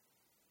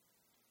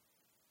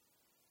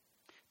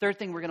 Third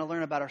thing we're going to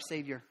learn about our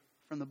Savior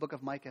from the book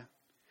of Micah.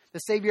 The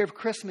Savior of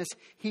Christmas,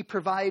 He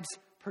provides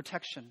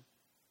protection.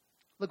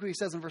 Look what He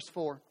says in verse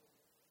 4.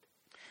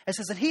 It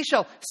says, "And He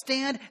shall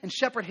stand and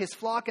shepherd His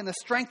flock in the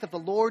strength of the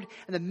Lord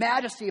and the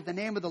majesty of the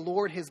name of the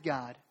Lord His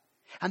God.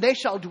 And they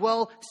shall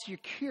dwell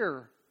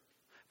secure,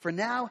 for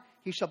now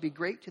He shall be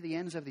great to the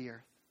ends of the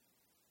earth."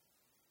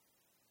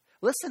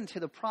 Listen to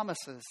the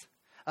promises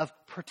of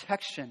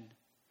protection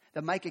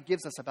that Micah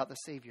gives us about the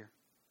Savior.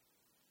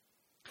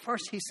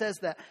 First, he says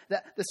that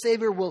the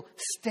Savior will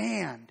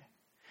stand.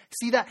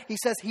 See that? He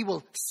says He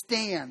will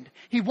stand.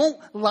 He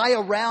won't lie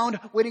around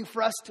waiting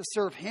for us to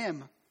serve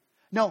Him.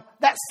 No,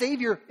 that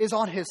Savior is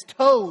on His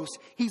toes.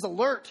 He's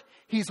alert.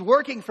 He's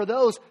working for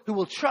those who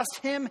will trust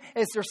Him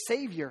as their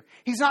Savior.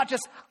 He's not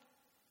just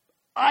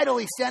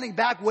idly standing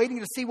back waiting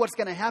to see what's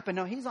going to happen.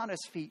 No, He's on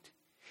His feet.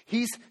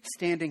 He's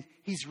standing.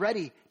 He's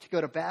ready to go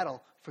to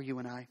battle for you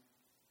and I.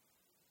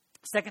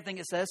 Second thing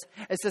it says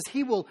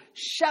he will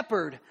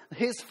shepherd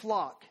his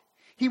flock.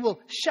 He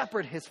will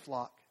shepherd his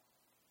flock.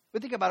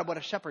 But think about what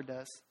a shepherd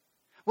does.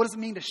 What does it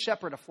mean to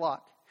shepherd a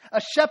flock?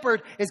 A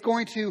shepherd is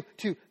going to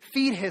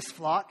feed his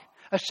flock.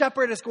 A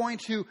shepherd is going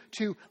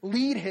to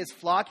lead his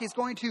flock. He's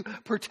going to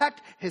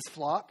protect his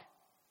flock.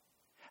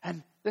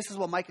 And this is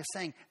what Micah is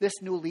saying. This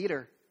new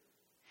leader,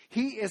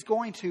 he is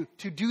going to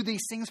do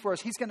these things for us.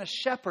 He's going to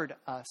shepherd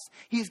us.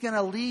 He's going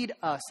to lead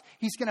us.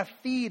 He's going to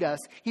feed us.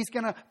 He's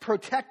going to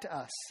protect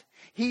us.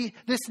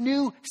 This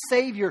new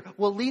Savior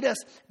will lead us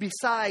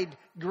beside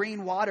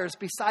green waters,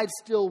 beside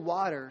still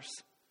waters,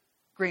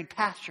 green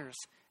pastures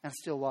and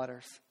still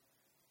waters.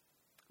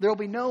 There will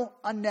be no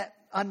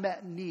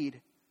unmet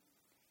need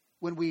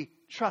when we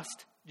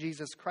trust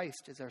Jesus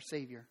Christ as our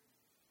Savior.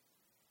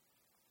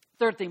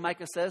 Third thing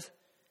Micah says,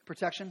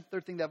 protection,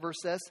 third thing that verse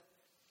says,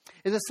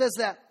 is it says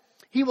that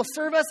he will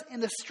serve us in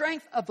the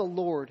strength of the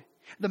Lord,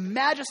 the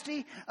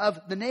majesty of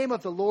the name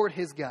of the Lord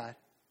his God.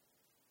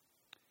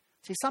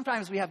 See,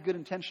 sometimes we have good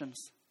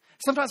intentions.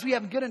 Sometimes we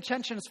have good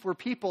intentions for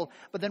people,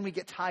 but then we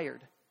get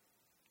tired.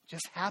 It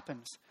just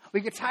happens.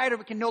 We get tired and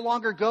we can no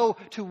longer go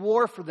to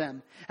war for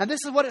them. And this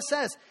is what it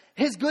says.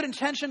 His good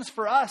intentions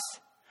for us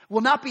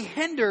will not be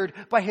hindered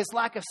by his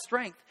lack of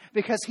strength,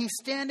 because he's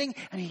standing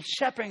and he's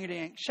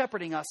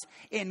shepherding us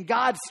in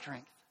God's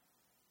strength.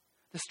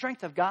 The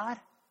strength of God,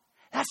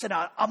 that's an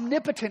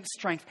omnipotent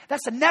strength.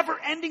 That's a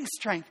never-ending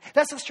strength.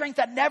 That's a strength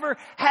that never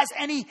has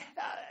any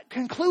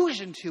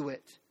conclusion to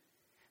it.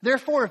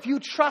 Therefore, if you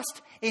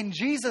trust in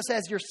Jesus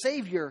as your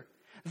Savior,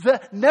 the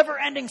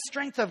never-ending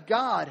strength of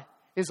God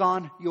is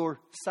on your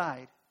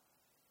side.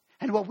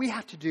 And what we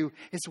have to do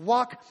is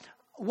walk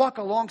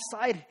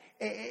alongside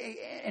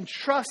and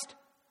trust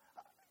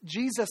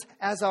Jesus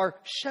as our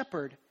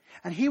shepherd.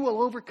 And he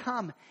will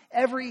overcome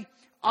every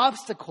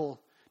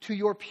obstacle to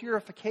your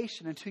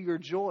purification and to your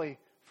joy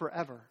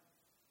forever.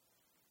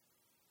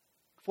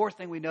 Fourth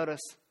thing we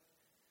notice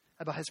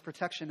about his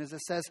protection is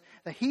it says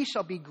that he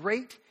shall be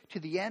great to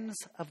the ends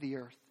of the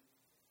earth.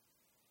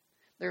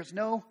 There's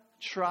no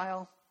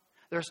trial,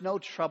 there's no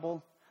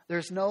trouble,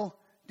 there's no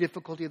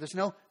difficulty, there's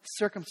no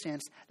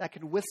circumstance that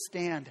can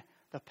withstand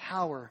the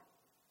power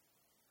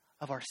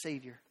of our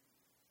Savior.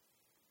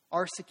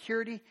 Our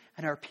security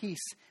and our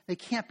peace, they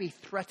can't be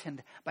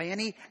threatened by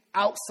any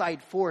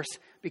outside force,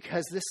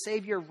 because this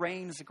Savior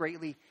reigns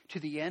greatly to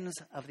the ends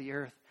of the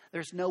earth.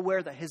 There's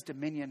nowhere that his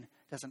dominion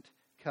doesn't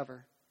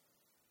cover.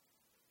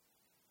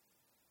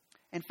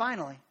 And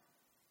finally,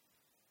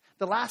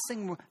 the last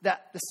thing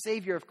that the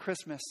Savior of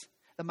Christmas,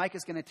 that Micah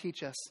is going to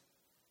teach us,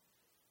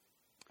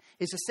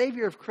 is the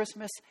Savior of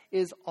Christmas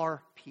is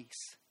our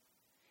peace.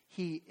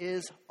 He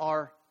is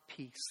our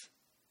peace.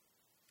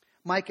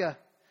 Micah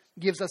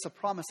gives us a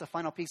promise of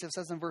final peace. It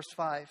says in verse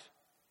 5,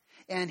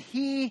 and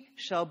he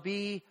shall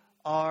be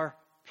our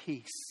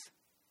peace.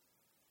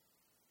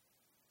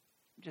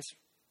 Just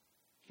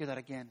hear that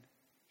again.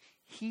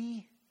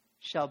 He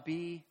shall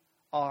be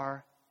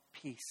our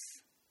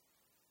peace.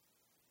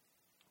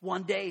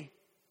 One day,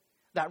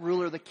 that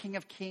ruler, the King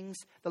of Kings,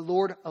 the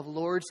Lord of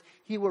Lords,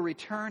 he will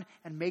return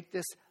and make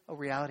this a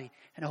reality.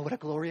 And oh, what a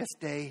glorious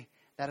day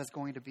that is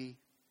going to be.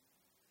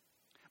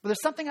 But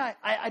there's something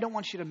I don't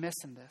want you to miss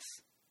in this.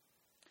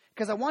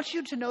 Because I want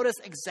you to notice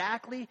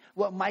exactly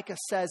what Micah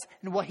says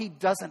and what he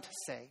doesn't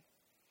say.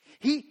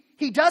 He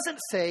doesn't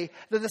say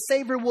that the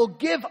Savior will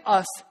give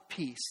us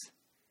peace.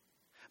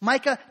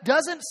 Micah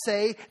doesn't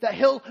say that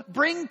he'll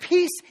bring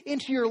peace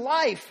into your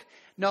life.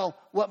 No,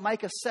 what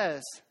Micah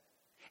says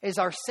is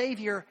our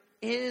Savior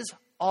is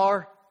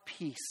our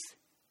peace.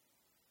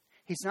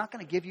 He's not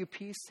going to give you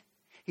peace.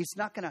 He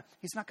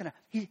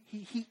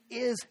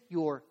is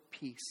your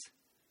peace.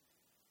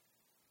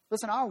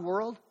 Listen, our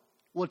world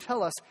will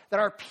tell us that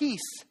our peace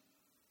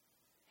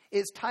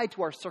is tied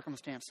to our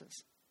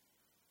circumstances.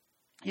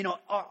 You know,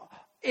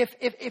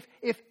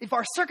 if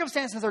our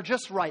circumstances are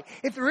just right,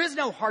 if there is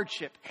no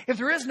hardship, if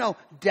there is no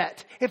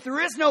debt, if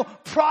there is no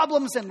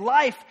problems in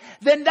life,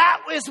 then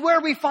that is where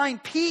we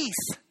find peace.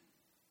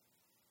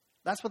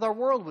 That's what our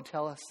world would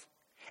tell us.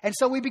 And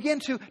so we begin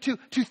to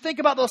think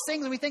about those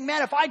things, and we think,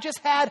 man, if I just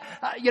had,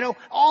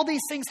 all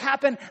these things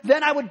happen,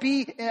 then I would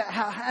be,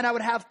 and I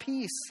would have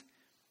peace.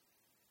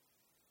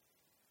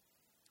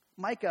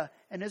 Micah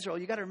and Israel,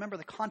 you got to remember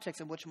the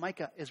context in which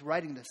Micah is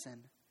writing this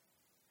in.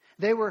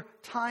 They were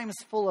times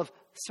full of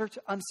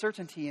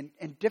uncertainty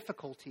and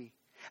difficulty.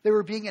 They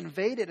were being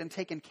invaded and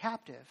taken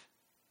captive.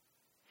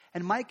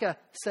 And Micah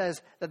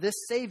says that this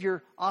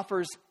Savior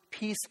offers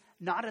peace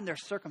not in their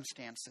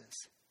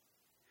circumstances,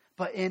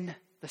 but in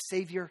the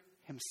Savior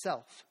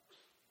himself.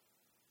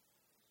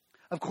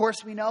 Of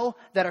course, we know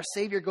that our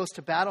Savior goes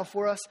to battle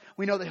for us.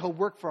 We know that he'll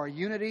work for our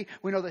unity.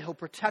 We know that he'll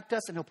protect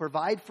us and he'll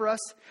provide for us.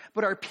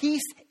 But our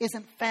peace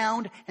isn't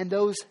found in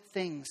those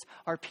things.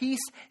 Our peace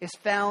is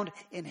found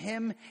in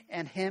him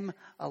and him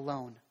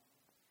alone.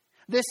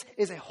 This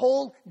is a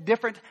whole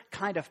different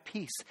kind of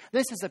peace.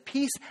 This is a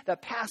peace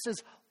that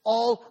passes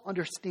all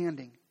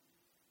understanding.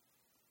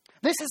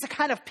 This is the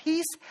kind of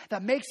peace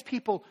that makes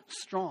people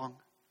strong.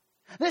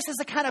 This is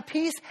the kind of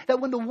peace that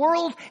when the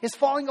world is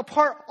falling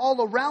apart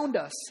all around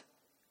us,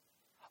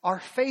 our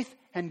faith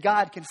in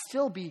God can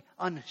still be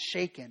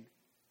unshaken.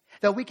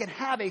 That we can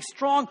have a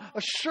strong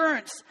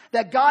assurance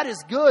that God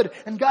is good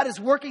and God is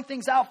working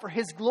things out for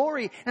His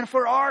glory and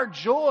for our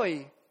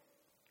joy.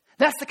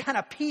 That's the kind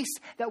of peace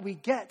that we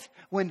get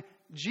when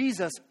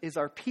Jesus is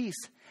our peace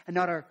and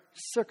not our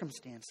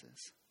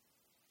circumstances.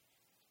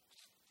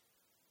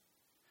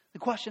 The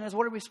question is,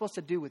 what are we supposed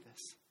to do with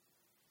this?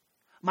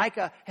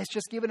 Micah has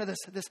just given us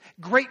this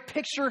great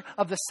picture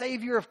of the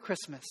Savior of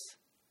Christmas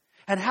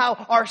and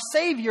how our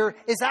Savior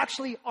is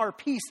actually our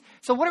peace.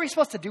 So what are we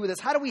supposed to do with this?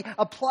 How do we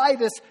apply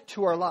this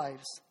to our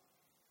lives?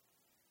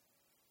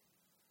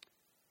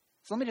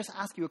 So let me just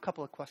ask you a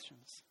couple of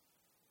questions.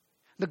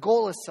 The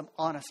goal is some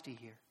honesty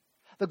here.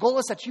 The goal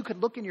is that you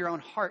could look in your own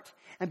heart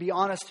and be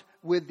honest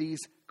with these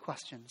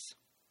questions.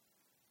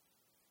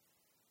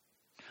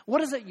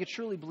 What is it you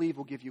truly believe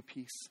will give you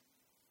peace?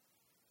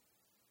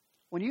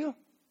 When you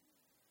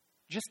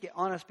just get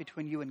honest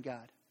between you and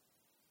God.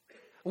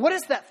 What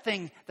is that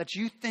thing that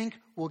you think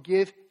will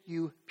give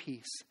you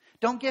peace?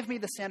 Don't give me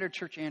the standard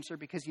church answer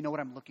because you know what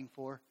I'm looking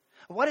for.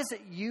 What is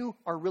it you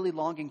are really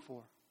longing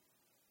for?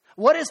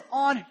 What is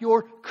on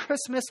your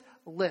Christmas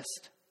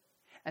list?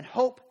 And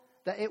hope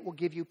that it will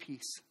give you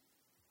peace.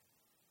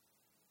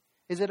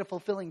 Is it a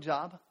fulfilling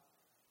job?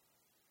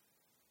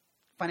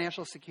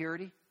 Financial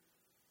security?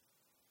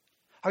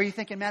 Are you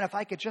thinking, man, if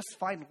I could just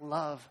find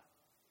love,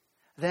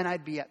 then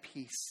I'd be at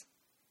peace?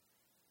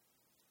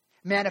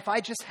 Man, if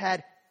I just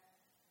had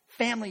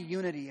family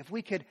unity, if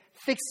we could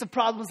fix the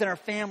problems in our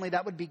family,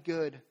 that would be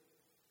good.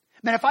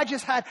 Man, if I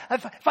just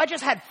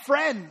had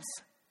friends,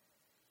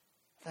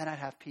 then I'd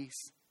have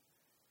peace.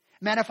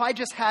 Man, if I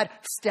just had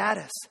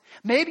status.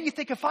 Maybe you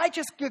think if I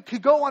just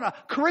could go on a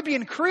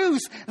Caribbean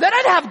cruise, then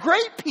I'd have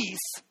great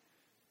peace.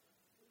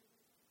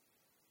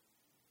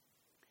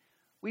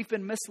 We've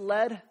been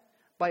misled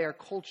by our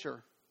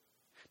culture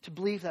to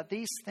believe that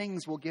these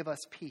things will give us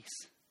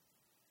peace.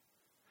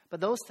 But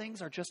those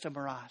things are just a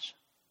mirage.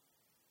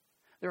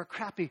 They're a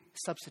crappy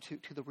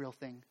substitute to the real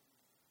thing.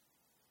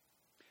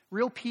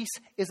 Real peace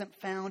isn't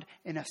found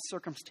in a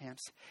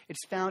circumstance.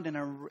 It's found in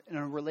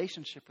a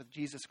relationship with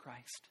Jesus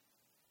Christ.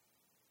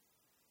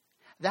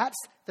 That's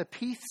the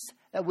peace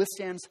that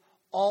withstands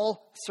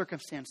all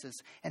circumstances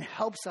and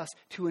helps us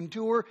to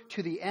endure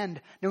to the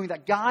end, knowing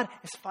that God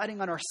is fighting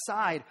on our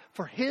side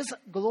for His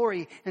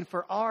glory and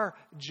for our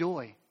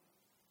joy.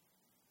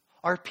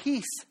 Our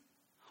peace,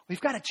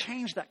 we've got to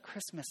change that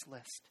Christmas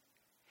list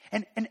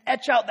and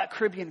etch out that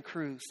Caribbean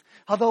cruise,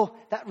 although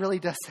that really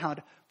does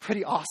sound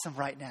pretty awesome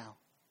right now.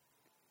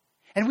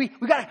 And we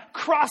got to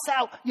cross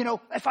out,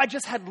 if I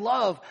just had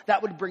love,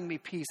 that would bring me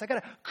peace. I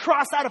got to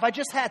cross out if I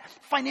just had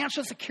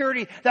financial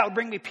security, that would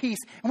bring me peace.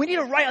 And we need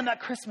to write on that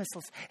Christmas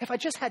list, if I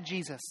just had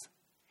Jesus.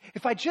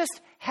 If I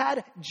just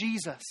had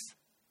Jesus,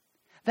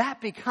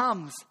 that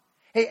becomes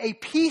a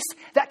peace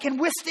that can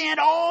withstand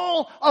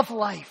all of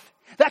life.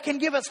 That can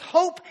give us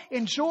hope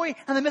and joy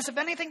in the midst of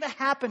anything that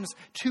happens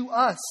to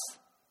us.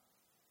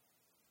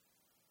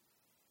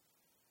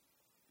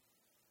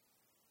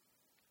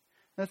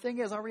 The thing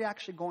is, are we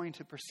actually going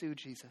to pursue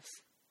Jesus?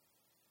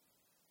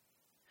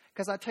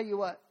 Because I tell you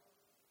what,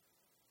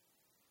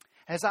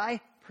 as I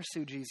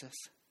pursue Jesus,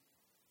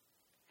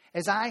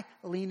 as I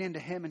lean into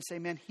Him and say,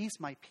 man, He's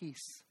my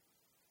peace,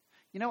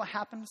 you know what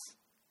happens?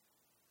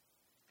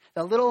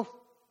 The little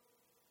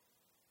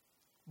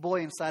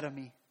boy inside of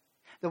me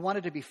that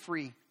wanted to be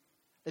free,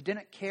 that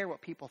didn't care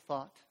what people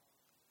thought.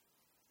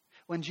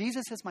 When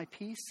Jesus is my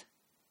peace,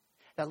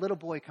 that little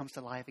boy comes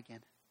to life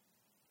again.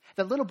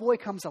 The little boy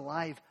comes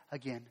alive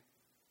again.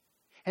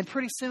 And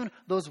pretty soon,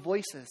 those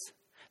voices,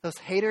 those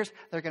haters,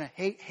 they're going to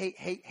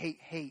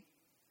hate.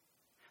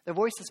 Their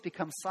voices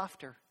become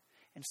softer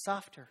and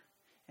softer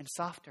and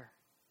softer.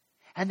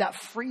 And that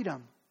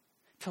freedom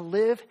to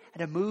live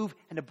and to move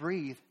and to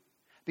breathe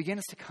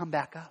begins to come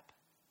back up.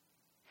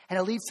 And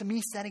it leads to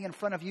me standing in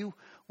front of you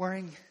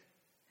wearing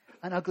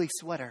an ugly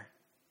sweater.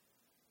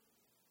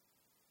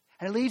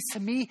 And it leads to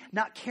me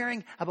not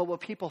caring about what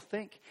people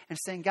think and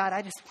saying, God,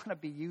 I just want to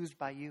be used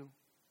by you.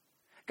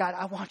 God,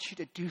 I want you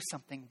to do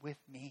something with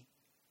me.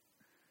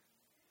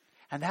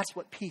 And that's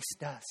what peace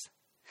does.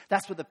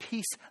 That's what the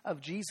peace of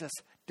Jesus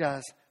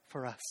does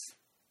for us.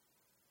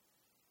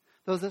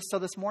 So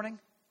this morning,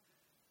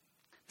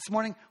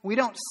 we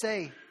don't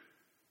say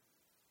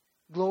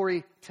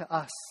glory to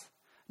us.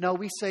 No,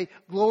 we say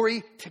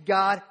glory to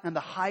God in the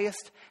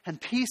highest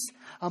and peace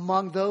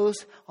among those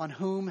on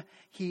whom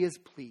He is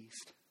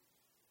pleased.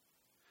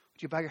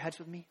 Would you bow your heads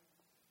with me?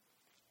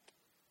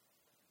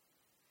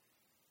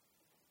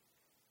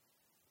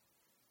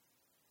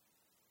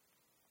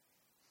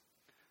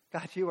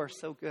 God, you are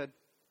so good.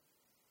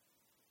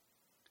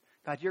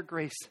 God, your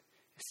grace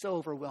is so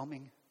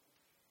overwhelming.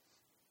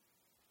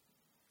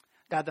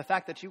 God, the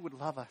fact that you would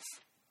love us.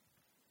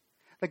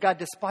 That God,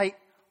 despite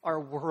our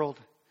world,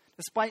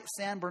 despite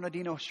San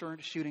Bernardino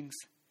shootings,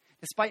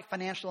 despite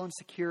financial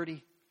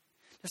insecurity,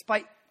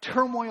 despite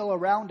turmoil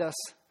around us,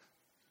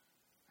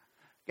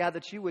 God,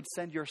 that you would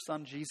send your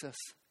Son Jesus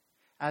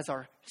as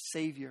our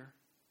Savior.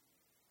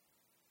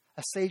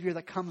 A Savior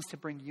that comes to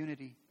bring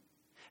unity.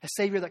 A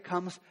Savior that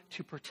comes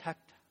to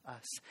protect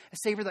us. A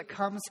Savior that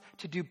comes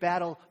to do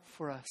battle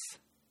for us.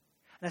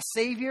 And a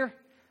Savior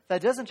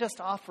that doesn't just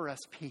offer us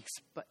peace,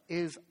 but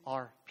is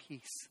our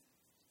peace.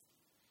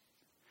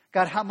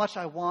 God, how much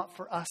I want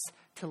for us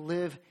to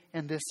live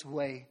in this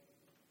way.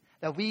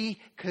 That we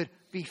could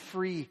be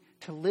free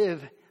to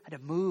live and to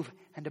move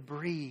and to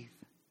breathe.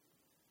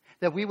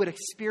 That we would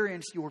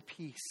experience your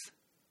peace.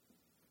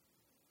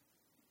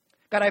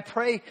 God, I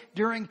pray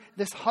during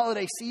this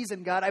holiday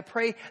season, God, I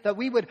pray that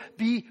we would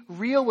be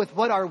real with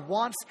what our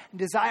wants and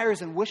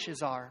desires and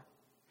wishes are.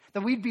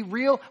 That we'd be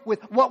real with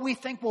what we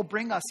think will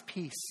bring us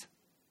peace.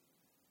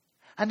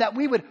 And that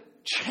we would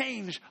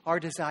change our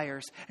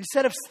desires.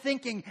 Instead of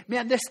thinking,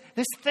 man, this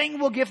thing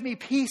will give me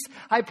peace,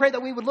 I pray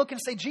that we would look and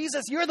say,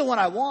 Jesus, you're the one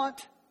I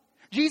want.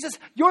 Jesus,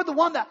 you're the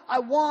one that I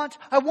want.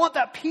 I want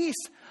that peace.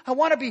 I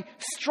want to be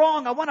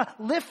strong. I want to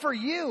live for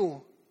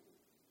you.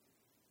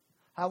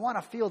 I want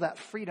to feel that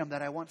freedom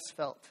that I once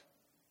felt.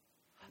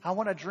 I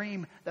want to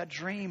dream that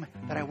dream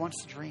that I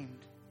once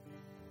dreamed.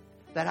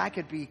 That I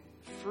could be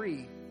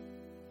free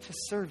to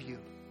serve you,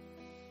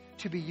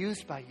 to be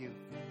used by you,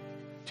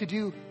 to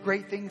do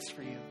great things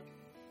for you.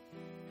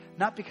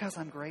 Not because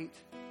I'm great,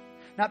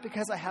 not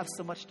because I have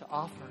so much to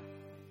offer,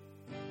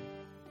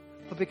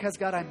 but because,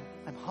 God,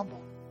 I'm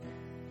humble.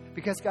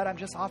 Because, God, I'm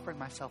just offering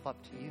myself up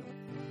to you.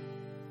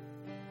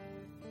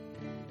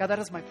 God, that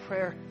is my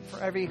prayer for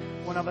every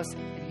one of us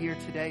in here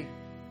today.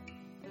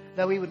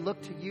 That we would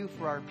look to you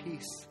for our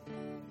peace.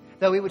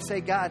 That we would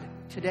say, God,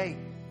 today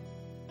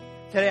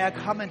I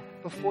come in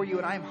before you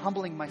and I am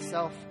humbling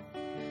myself.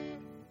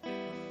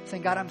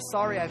 Saying, God, I'm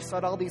sorry I've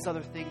sought all these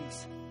other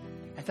things.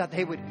 I thought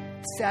they would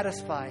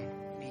satisfy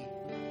me.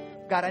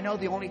 God, I know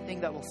the only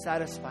thing that will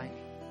satisfy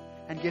me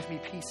and give me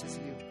peace is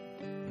you.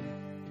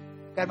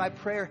 God, my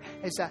prayer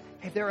is that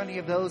if there are any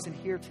of those in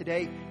here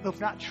today who have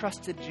not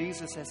trusted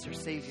Jesus as their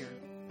Savior,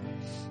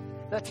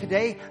 that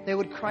today they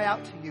would cry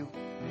out to you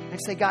and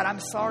say, God, I'm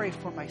sorry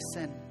for my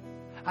sin.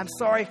 I'm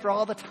sorry for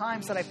all the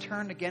times that I've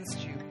turned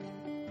against you.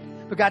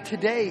 But God,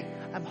 today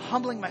I'm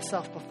humbling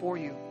myself before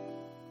you.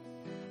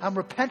 I'm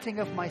repenting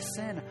of my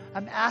sin.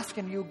 I'm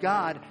asking you,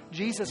 God,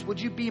 Jesus, would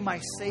you be my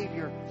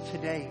Savior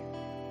today?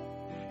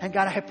 And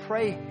God, I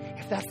pray,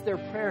 if that's their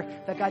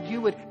prayer, that God,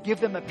 you would give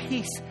them a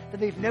peace that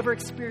they've never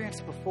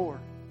experienced before.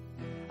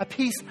 A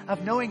peace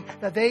of knowing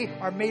that they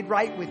are made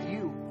right with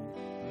you.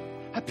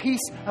 A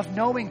peace of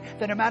knowing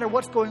that no matter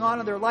what's going on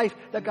in their life,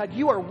 that God,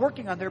 you are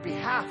working on their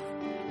behalf.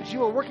 That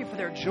you are working for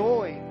their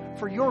joy,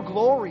 for your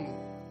glory.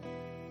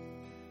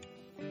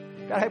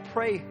 God, I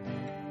pray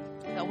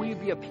that we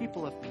would be a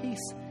people of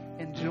peace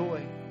and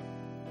joy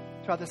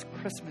throughout this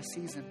Christmas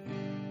season.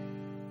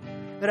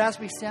 That as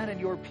we stand in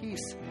your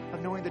peace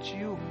of knowing that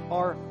you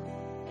are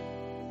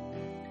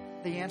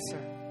the answer,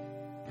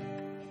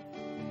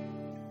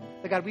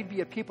 that God, we'd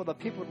be a people that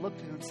people would look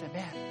to and say,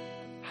 man,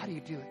 how do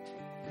you do it?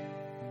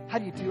 How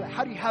do you do it?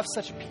 How do you have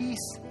such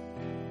peace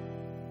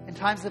in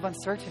times of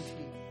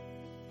uncertainty?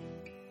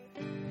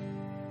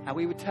 And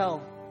we would tell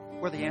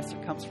where the answer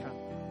comes from.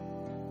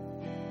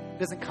 It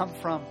doesn't come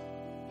from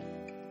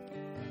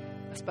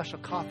a special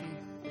coffee,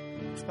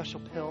 a special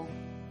pill.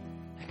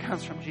 It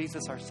comes from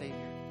Jesus, our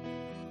Savior.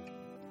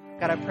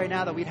 God, I pray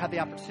now that we'd have the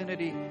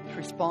opportunity to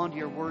respond to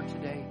your word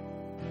today.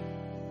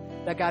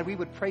 That, God, we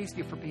would praise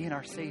you for being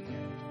our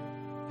Savior.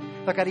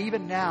 But, God,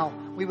 even now,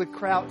 we would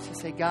cry out to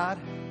say, God,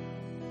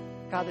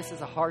 this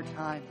is a hard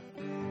time.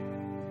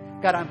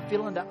 God, I'm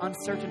feeling the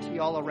uncertainty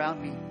all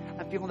around me.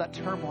 I'm feeling that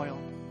turmoil.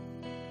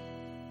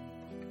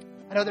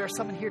 I know there are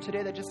some in here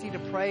today that just need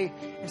to pray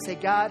and say,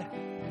 God,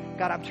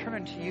 I'm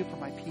turning to you for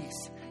my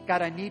peace.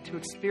 God, I need to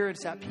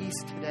experience that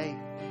peace today.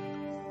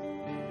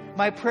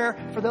 My prayer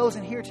for those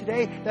in here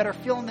today that are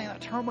feeling that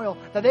turmoil,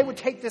 that they would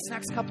take this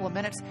next couple of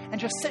minutes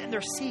and just sit in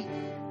their seat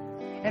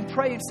and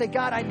pray and say,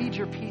 God, I need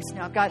your peace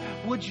now. God,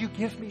 would you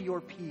give me your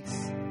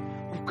peace?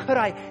 Could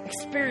I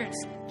experience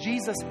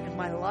Jesus in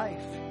my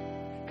life?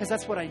 Because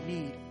that's what I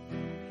need.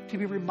 To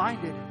be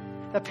reminded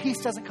that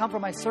peace doesn't come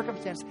from my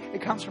circumstance.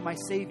 It comes from my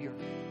Savior.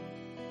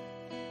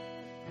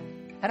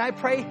 And I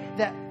pray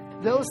that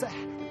those that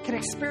can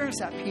experience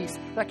that peace,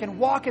 that can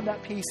walk in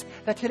that peace,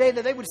 that today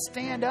that they would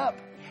stand up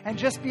and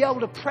just be able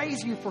to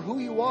praise you for who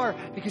you are,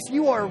 because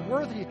you are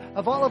worthy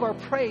of all of our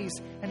praise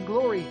and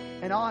glory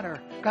and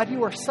honor. God,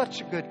 you are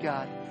such a good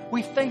God.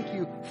 We thank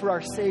you for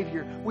our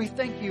Savior. We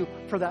thank you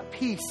for that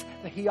peace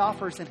that He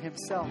offers in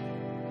Himself.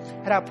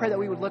 And I pray that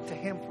we would look to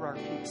Him for our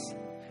peace.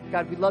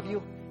 God, we love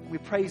you, we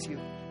praise you,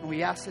 and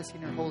we ask this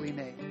in your holy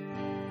name.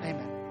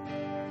 Amen.